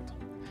optimized sound.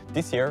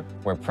 This year,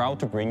 we're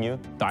proud to bring you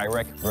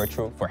Dirac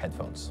Virtual for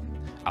headphones,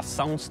 a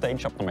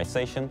soundstage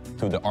optimization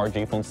to the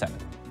ROG Phone 7.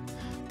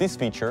 This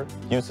feature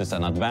uses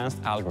an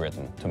advanced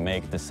algorithm to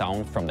make the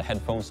sound from the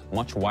headphones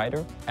much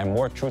wider and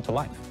more true to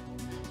life,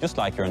 just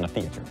like you're in a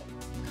theater.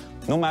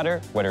 No matter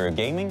whether you're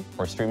gaming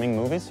or streaming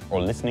movies or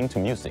listening to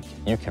music,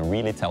 you can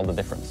really tell the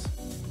difference.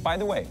 By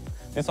the way,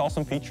 this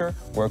awesome feature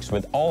works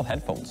with all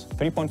headphones.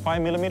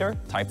 3.5mm,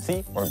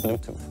 Type-C, or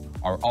Bluetooth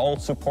are all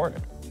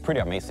supported. Pretty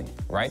amazing,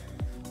 right?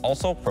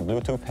 Also, for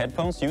Bluetooth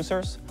headphones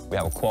users, we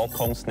have a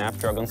Qualcomm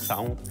Snapdragon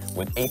sound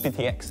with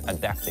aptX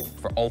adaptive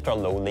for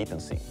ultra-low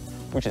latency,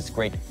 which is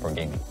great for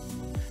gaming.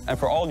 And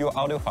for all you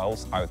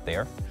audiophiles out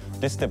there,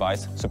 this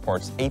device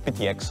supports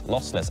aptX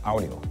lossless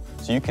audio,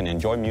 so you can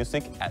enjoy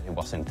music as it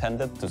was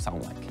intended to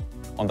sound like.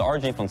 On the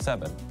ROG Phone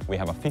 7, we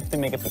have a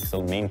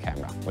 50-megapixel main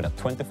camera with a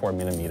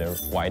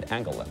 24mm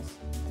wide-angle lens.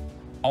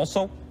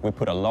 Also, we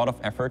put a lot of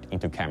effort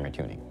into camera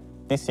tuning.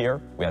 This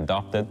year, we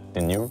adopted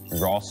the new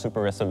RAW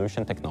Super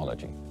Resolution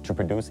technology to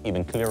produce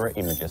even clearer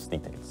images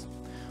details.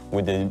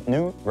 With the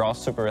new RAW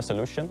Super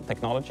Resolution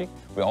technology,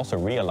 we also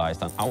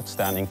realized an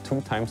outstanding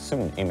 2x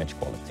zoom image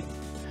quality.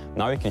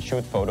 Now you can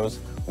shoot photos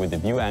with a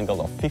view angle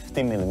of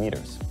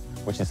 50mm,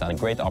 which is a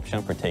great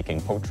option for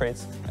taking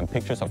portraits and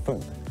pictures of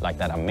food, like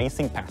that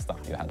amazing pasta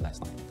you had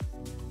last night.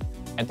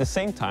 At the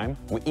same time,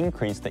 we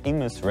increased the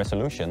image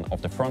resolution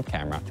of the front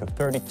camera to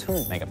 32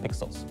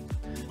 megapixels.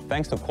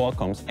 Thanks to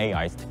Qualcomm's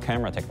AI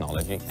camera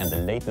technology and the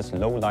latest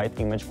low-light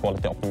image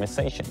quality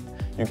optimization,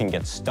 you can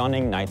get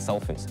stunning night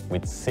selfies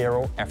with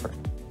zero effort.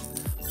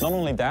 Not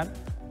only that,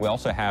 we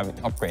also have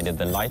upgraded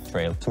the Light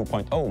Trail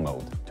 2.0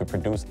 mode to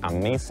produce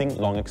amazing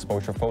long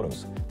exposure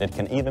photos that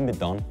can even be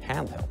done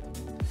handheld.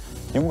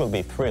 You will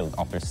be thrilled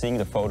after seeing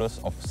the photos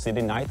of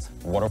city nights,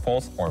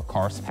 waterfalls, or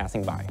cars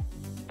passing by.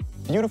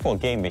 Beautiful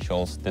game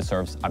visuals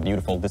deserves a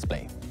beautiful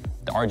display.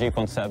 The ROG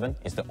Phone 7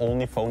 is the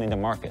only phone in the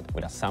market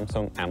with a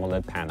Samsung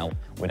AMOLED panel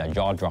with a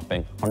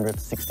jaw-dropping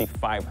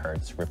 165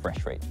 Hz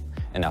refresh rate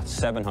and a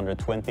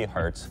 720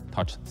 Hz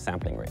touch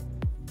sampling rate.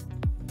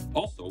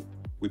 Also,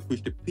 we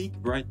pushed the peak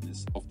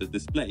brightness of the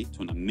display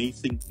to an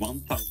amazing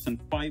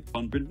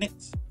 1500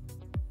 nits.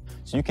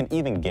 So you can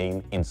even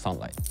game in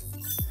sunlight.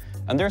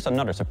 And there's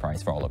another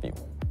surprise for all of you.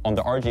 On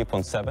the ROG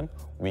Phone 7,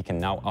 we can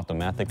now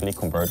automatically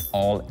convert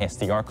all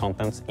SDR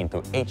contents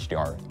into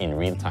HDR in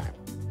real time.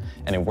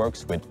 And it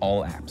works with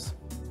all apps.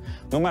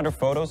 No matter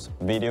photos,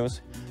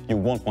 videos, you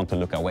won't want to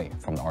look away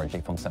from the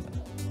ROG Phone 7.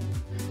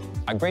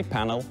 A great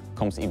panel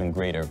comes even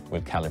greater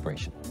with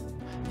calibration.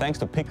 Thanks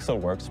to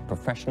Pixelworks'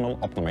 professional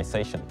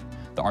optimization,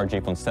 the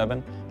ROG Phone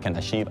 7 can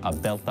achieve a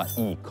Delta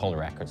E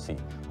color accuracy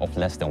of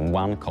less than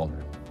 1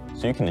 color,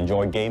 so you can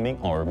enjoy gaming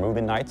or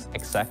movie nights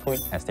exactly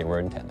as they were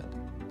intended.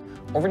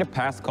 Over the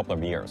past couple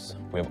of years,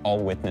 we have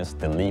all witnessed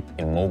the leap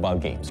in mobile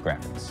games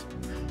graphics.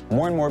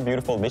 More and more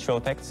beautiful visual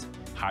effects,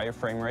 higher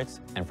frame rates,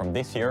 and from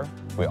this year,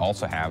 we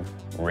also have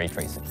ray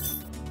tracing.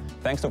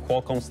 Thanks to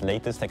Qualcomm's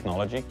latest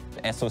technology,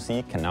 the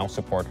SoC can now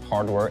support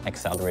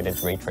hardware-accelerated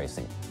ray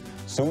tracing.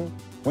 Soon,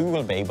 we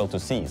will be able to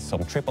see some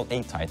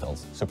AAA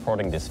titles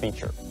supporting this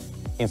feature.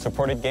 In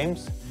supported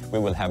games, we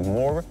will have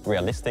more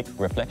realistic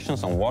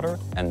reflections on water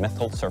and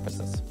metal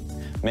surfaces,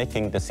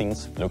 making the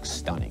scenes look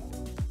stunning.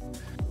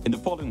 In the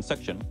following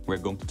section, we're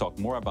going to talk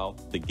more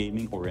about the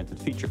gaming-oriented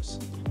features.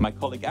 My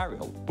colleague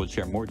Ariel will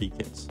share more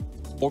details.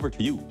 Over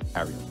to you,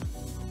 Ariel.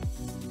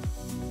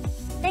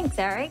 Thanks,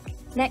 Eric.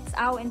 Next,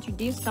 I'll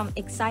introduce some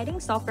exciting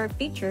software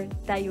features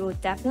that you will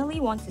definitely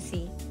want to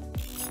see.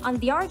 On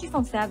the ROG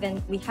Phone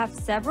 7, we have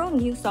several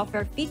new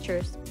software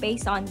features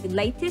based on the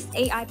latest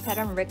AI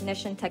pattern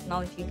recognition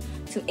technology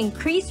to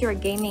increase your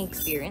gaming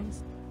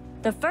experience.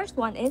 The first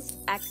one is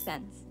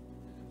Accents.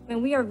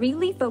 When we are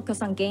really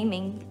focused on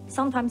gaming,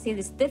 sometimes it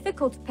is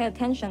difficult to pay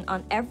attention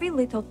on every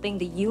little thing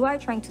the UI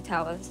is trying to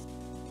tell us.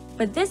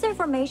 But this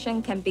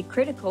information can be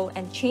critical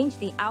and change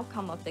the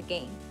outcome of the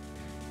game.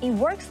 It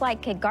works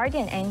like a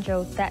guardian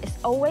angel that is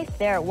always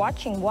there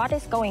watching what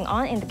is going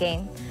on in the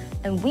game,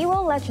 and we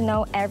will let you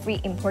know every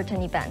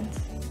important event.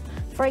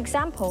 For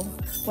example,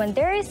 when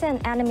there is an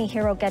enemy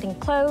hero getting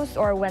close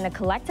or when a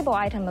collectible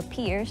item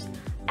appears,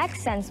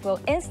 Accents will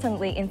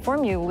instantly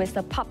inform you with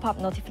a pop-up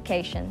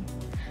notification.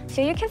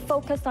 So you can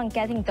focus on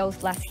getting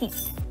those last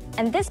hits.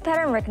 And this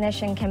pattern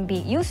recognition can be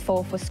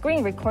useful for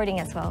screen recording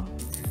as well.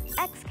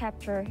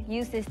 X-Capture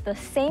uses the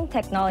same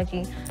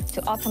technology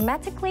to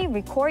automatically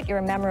record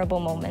your memorable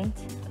moment.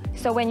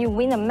 So when you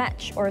win a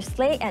match or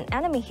slay an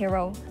enemy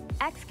hero,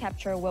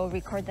 X-Capture will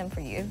record them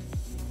for you.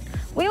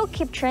 We will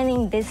keep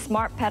training this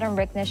smart pattern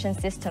recognition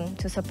system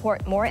to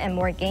support more and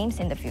more games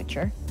in the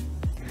future.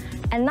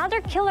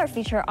 Another killer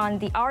feature on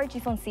the ROG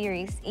Phone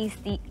series is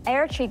the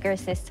air trigger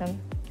system.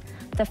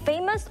 The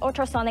famous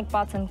ultrasonic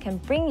button can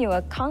bring you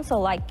a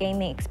console-like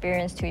gaming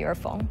experience to your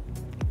phone.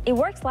 It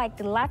works like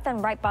the left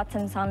and right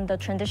buttons on the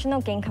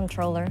traditional game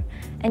controller,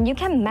 and you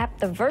can map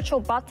the virtual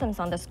buttons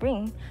on the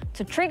screen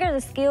to trigger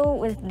the skill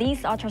with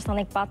these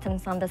ultrasonic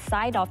buttons on the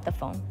side of the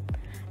phone.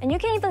 And you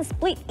can even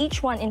split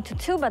each one into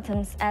 2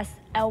 buttons as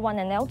L1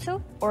 and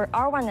L2 or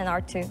R1 and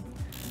R2.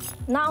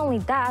 Not only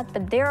that,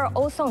 but there are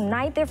also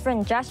 9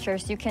 different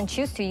gestures you can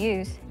choose to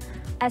use.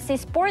 As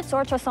it sports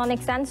ultrasonic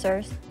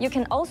sensors, you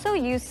can also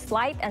use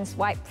slide and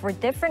swipe for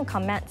different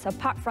commands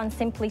apart from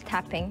simply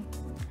tapping.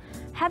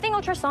 Having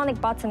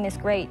ultrasonic button is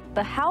great,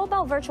 but how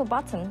about virtual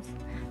buttons?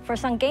 For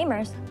some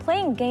gamers,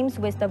 playing games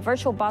with the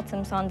virtual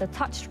buttons on the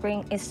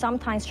touchscreen is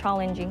sometimes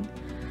challenging.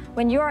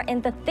 When you are in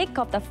the thick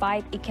of the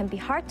fight, it can be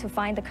hard to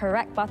find the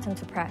correct button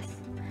to press.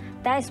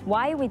 That is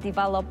why we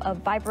developed a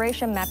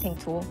vibration mapping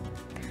tool.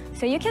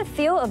 So you can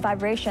feel a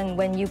vibration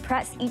when you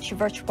press each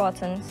virtual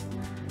button.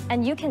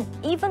 And you can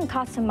even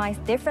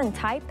customize different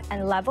type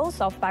and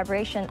levels of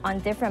vibration on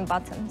different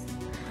buttons,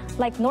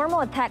 like normal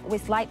attack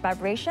with light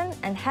vibration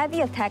and heavy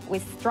attack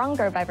with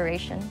stronger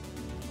vibration.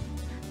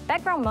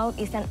 Background mode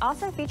is an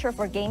awesome feature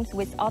for games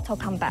with auto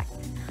combat.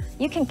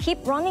 You can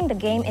keep running the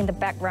game in the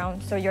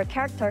background so your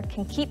character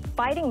can keep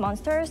fighting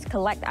monsters,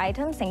 collect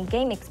items, and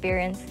game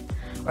experience,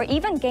 or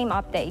even game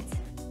updates.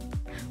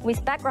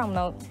 With background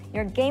mode,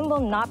 your game will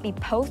not be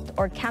paused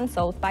or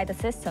cancelled by the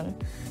system,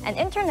 and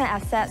internet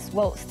access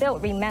will still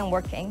remain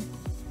working.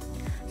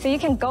 So you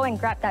can go and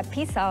grab that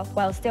pizza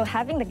while still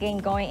having the game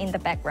going in the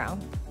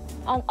background.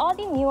 On all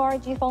the new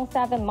ROG Phone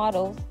 7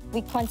 models,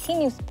 we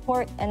continue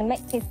support and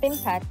make this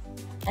impact,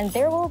 and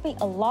there will be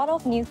a lot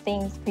of new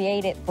things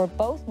created for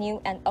both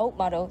new and old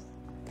models.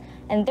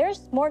 And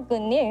there's more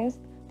good news.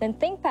 The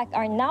ThinkPad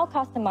are now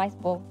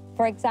customizable.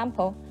 For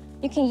example,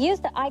 you can use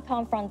the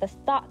icon from the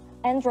stock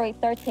Android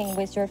 13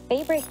 with your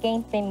favorite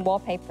game theme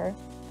wallpaper.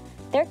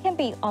 There can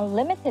be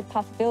unlimited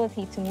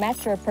possibility to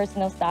match your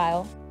personal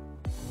style.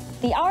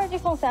 The ROG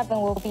Phone 7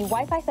 will be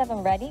Wi-Fi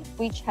 7 ready,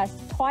 which has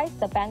twice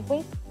the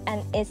bandwidth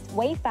and is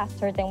way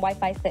faster than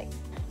Wi-Fi 6.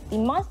 The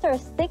monster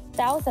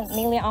 6,000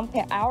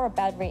 mAh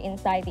battery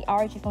inside the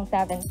ROG Phone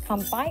 7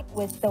 combined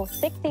with those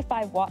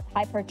 65-watt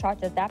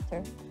hypercharge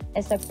adapter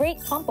is a great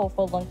combo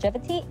for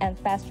longevity and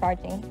fast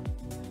charging.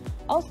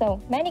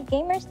 Also, many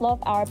gamers love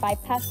our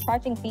bypass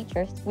charging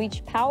features,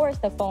 which powers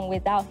the phone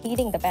without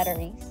heating the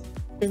batteries.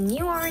 The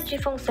new ROG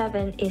Phone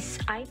 7 is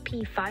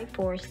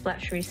IP54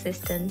 splash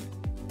resistant,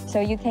 so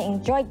you can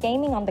enjoy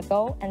gaming on the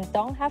go and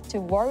don't have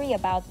to worry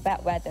about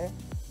bad weather.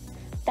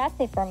 That's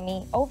it from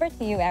me. Over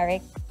to you,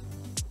 Eric.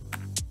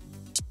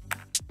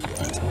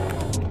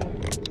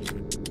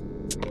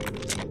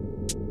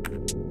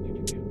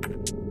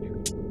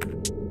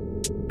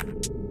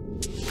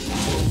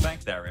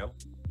 Thanks, Ariel.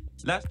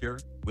 Last year,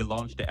 we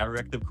launched the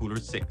AeroActive Cooler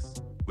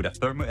 6 with a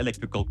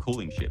thermoelectrical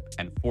cooling chip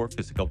and 4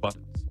 physical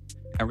buttons,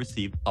 and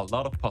received a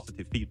lot of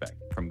positive feedback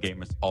from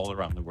gamers all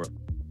around the world.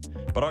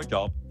 But our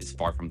job is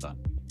far from done.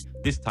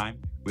 This time,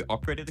 we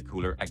upgraded the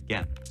cooler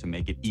again to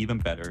make it even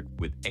better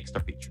with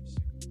extra features.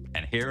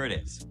 And here it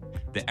is,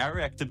 the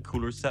AeroActive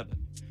Cooler 7.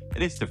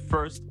 It is the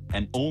first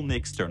and only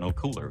external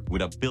cooler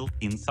with a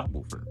built-in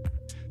subwoofer.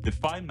 The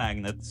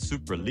 5-magnet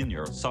super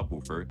linear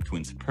subwoofer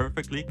twins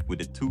perfectly with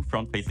the 2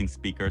 front-facing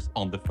speakers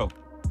on the phone,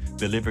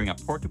 delivering a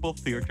portable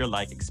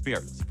theater-like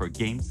experience for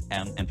games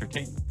and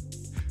entertainment.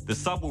 The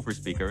subwoofer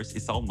speakers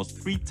is almost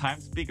 3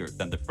 times bigger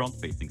than the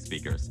front-facing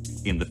speakers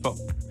in the phone,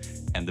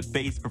 and the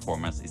bass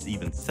performance is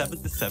even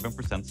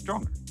 77%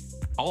 stronger.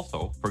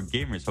 Also, for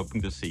gamers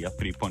hoping to see a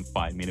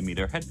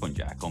 3.5mm headphone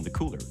jack on the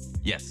cooler,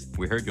 yes,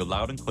 we heard you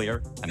loud and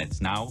clear, and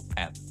it's now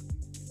added.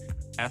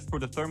 As for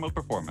the thermal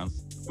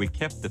performance, we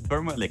kept the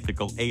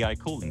thermoelectrical AI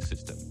cooling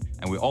system,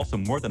 and we also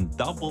more than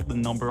doubled the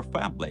number of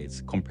fan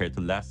blades compared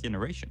to last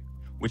generation,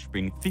 which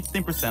brings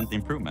 15%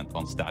 improvement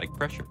on static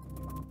pressure.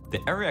 The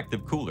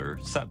AeroActive Cooler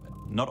 7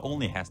 not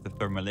only has the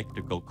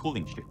thermoelectrical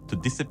cooling chip to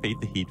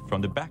dissipate the heat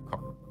from the back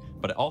car,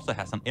 but it also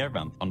has an air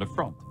vent on the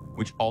front,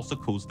 which also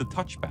cools the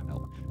touch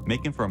panel,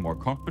 making for a more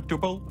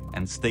comfortable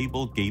and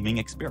stable gaming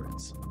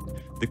experience.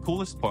 The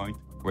coolest point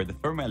where the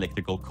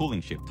thermoelectrical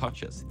cooling chip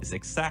touches is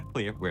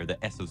exactly where the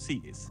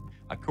SoC is.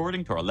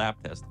 According to our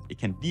lab test, it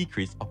can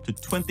decrease up to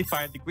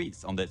 25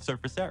 degrees on the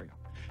surface area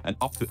and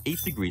up to 8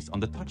 degrees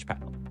on the touch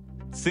panel.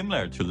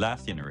 Similar to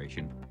last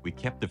generation, we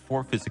kept the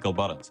 4 physical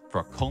buttons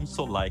for a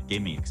console-like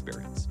gaming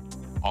experience.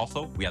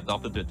 Also, we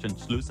adopted the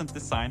translucent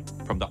design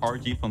from the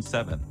ROG Phone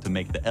 7 to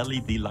make the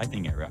LED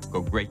lighting area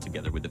go great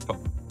together with the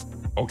phone.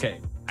 Okay,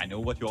 I know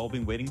what you've all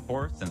been waiting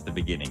for since the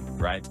beginning,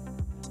 right?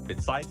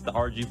 Besides the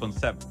ROG Phone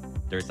 7,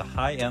 there is a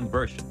high-end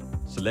version,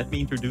 so let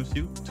me introduce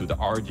you to the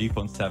ROG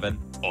Phone 7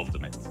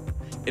 Ultimate.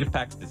 It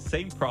packs the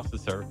same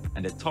processor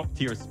and the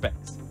top-tier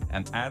specs,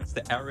 and adds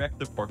the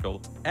AeroActive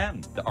Portal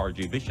and the ROG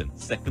Vision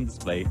second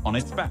display on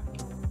its back.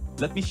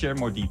 Let me share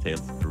more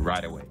details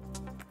right away.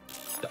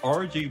 The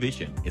ROG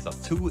Vision is a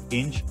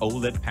 2-inch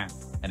OLED panel,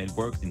 and it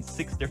works in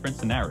 6 different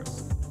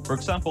scenarios. For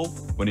example,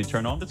 when you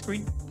turn on the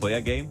screen, play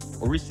a game,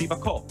 or receive a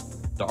call,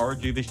 the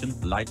ROG Vision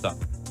lights up,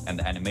 and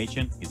the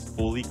animation is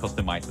fully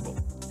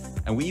customizable.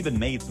 And we even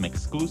made some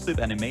exclusive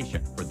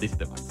animation for this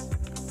device.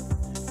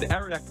 The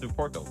AeroActive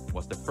Portal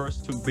was the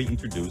first to be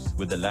introduced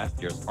with the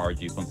last year's ROG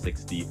Phone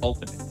 6D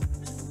Ultimate.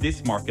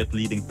 This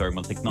market-leading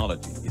thermal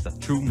technology is a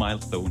true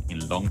milestone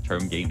in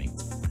long-term gaming.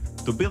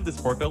 To build this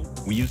portal,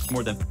 we used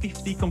more than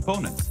 50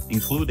 components,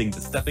 including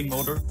the stepping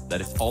motor that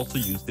is also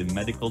used in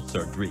medical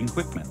surgery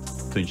equipment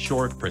to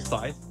ensure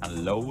precise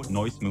and low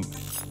noise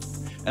movement.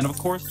 And of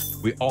course,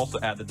 we also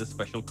added the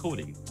special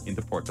coating in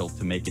the portal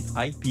to make it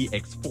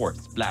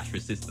IPX4 splash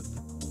resistant.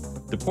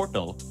 The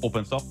portal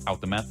opens up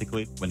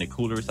automatically when the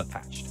cooler is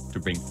attached to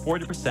bring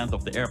 40%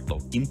 of the airflow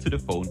into the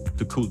phone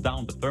to cool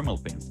down the thermal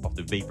fins of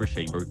the vapor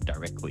chamber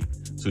directly,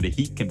 so the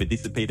heat can be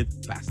dissipated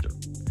faster.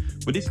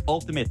 With this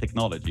ultimate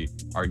technology,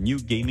 our new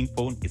gaming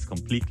phone is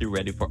completely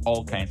ready for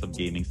all kinds of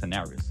gaming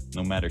scenarios,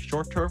 no matter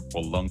short-term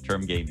or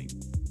long-term gaming.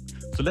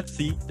 So let's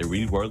see the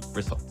real-world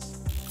results.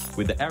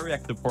 With the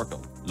AeroActive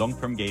Portal,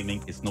 long-term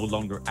gaming is no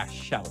longer a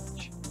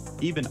challenge.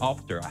 Even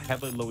after a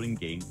heavy loading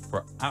game for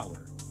an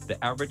hour,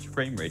 the average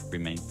frame rate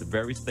remains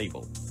very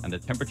stable, and the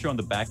temperature on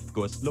the back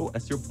goes as low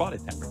as your body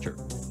temperature,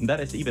 and that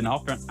is even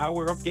after an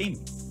hour of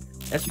gaming.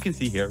 As you can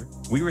see here,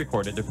 we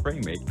recorded the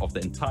frame rate of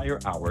the entire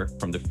hour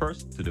from the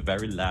first to the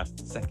very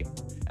last second,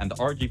 and the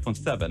ROG Phone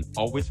 7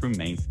 always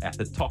remains at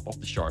the top of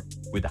the chart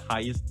with the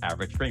highest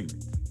average frame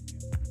rate.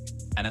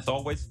 And as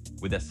always,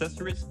 with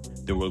accessories,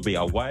 there will be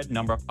a wide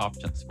number of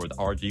options for the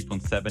ROG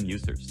Phone 7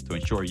 users to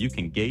ensure you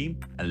can game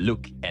and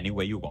look any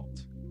way you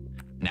want.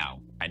 Now,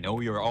 I know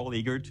you're all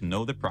eager to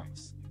know the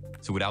price.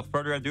 So without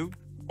further ado,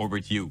 over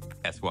to you,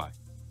 SY.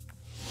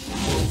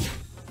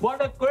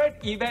 What a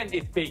great event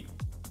it's been!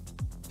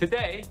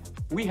 Today,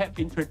 we have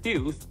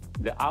introduced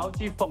the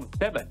ROG Phone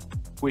 7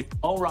 with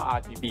Aura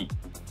RGB,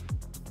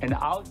 and the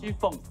ROG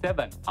Phone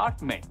 7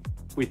 Ultimate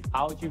with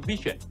ROG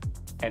Vision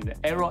and the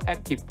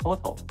AeroActive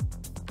Portal.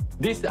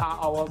 These are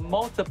our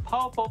most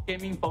powerful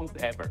gaming phones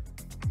ever.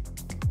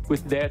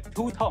 With their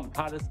two-tone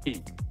color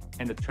scheme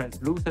and the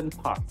translucent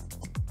parts,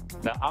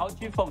 the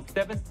ROG Phone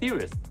 7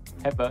 series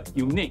have a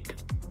unique,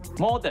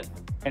 modern,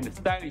 and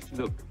stylish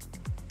look.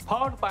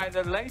 Powered by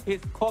the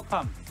latest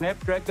Qualcomm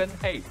Snapdragon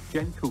 8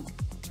 Gen 2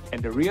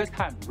 and the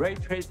real-time ray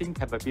tracing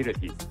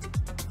capabilities,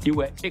 you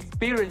will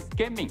experience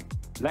gaming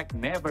like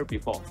never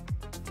before.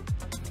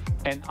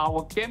 And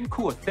our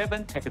GameCool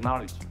 7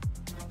 technology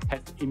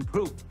has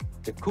improved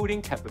the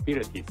cooling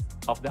capabilities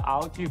of the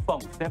ROG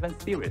Phone 7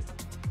 series,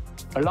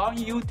 allowing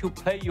you to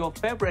play your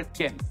favorite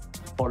games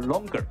for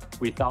longer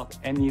without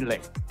any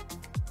lag.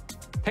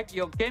 Take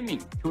your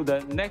gaming to the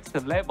next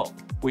level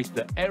with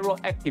the Aero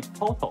Active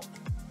Total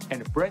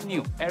and brand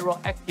new Aero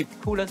Active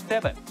Cooler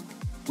 7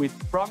 with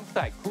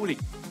front-side cooling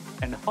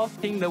and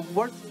hosting the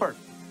world's first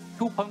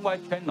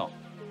 2.1 channel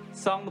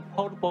sound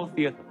portable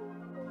theater.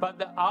 But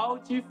the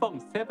ROG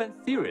Phone 7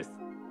 series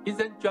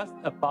isn't just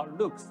about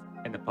looks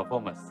and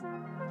performance.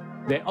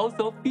 They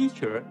also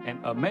feature an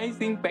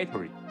amazing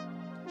battery,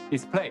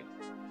 display,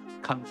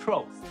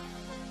 controls,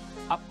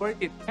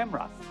 upgraded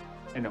cameras,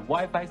 and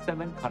Wi-Fi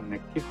 7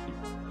 connectivity,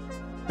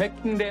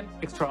 making them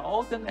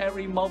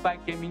extraordinary mobile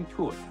gaming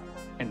tools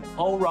and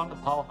all-round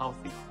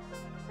powerhouses.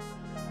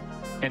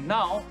 And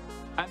now,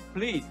 I'm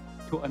pleased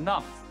to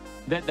announce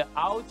that the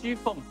ROG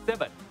Phone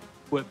 7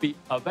 will be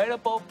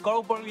available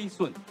globally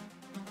soon.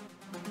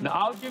 The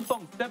ROG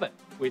Phone 7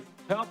 with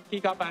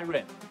 12GB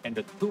RAM and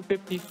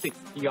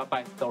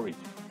 256GB storage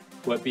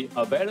will be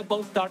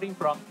available starting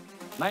from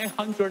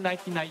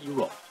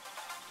 €999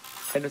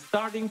 and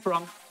starting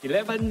from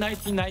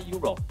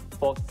 €1199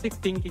 for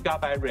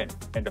 16GB RAM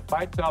and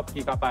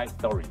 512GB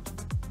storage.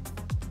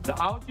 The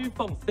ROG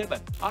Phone 7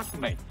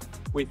 Ultimate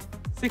with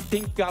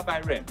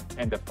 16GB RAM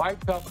and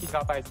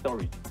 512GB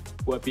storage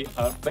will be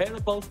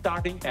available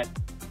starting at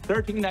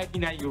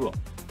 €1399.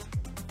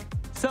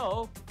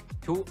 So,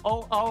 to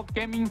all our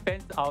gaming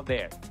fans out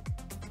there,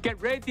 get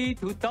ready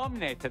to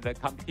dominate the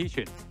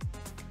competition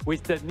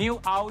with the new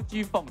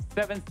ROG Phone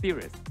 7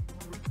 series.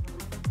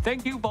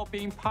 Thank you for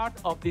being part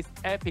of this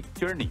epic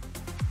journey,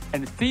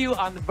 and see you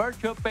on the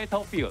virtual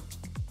battlefield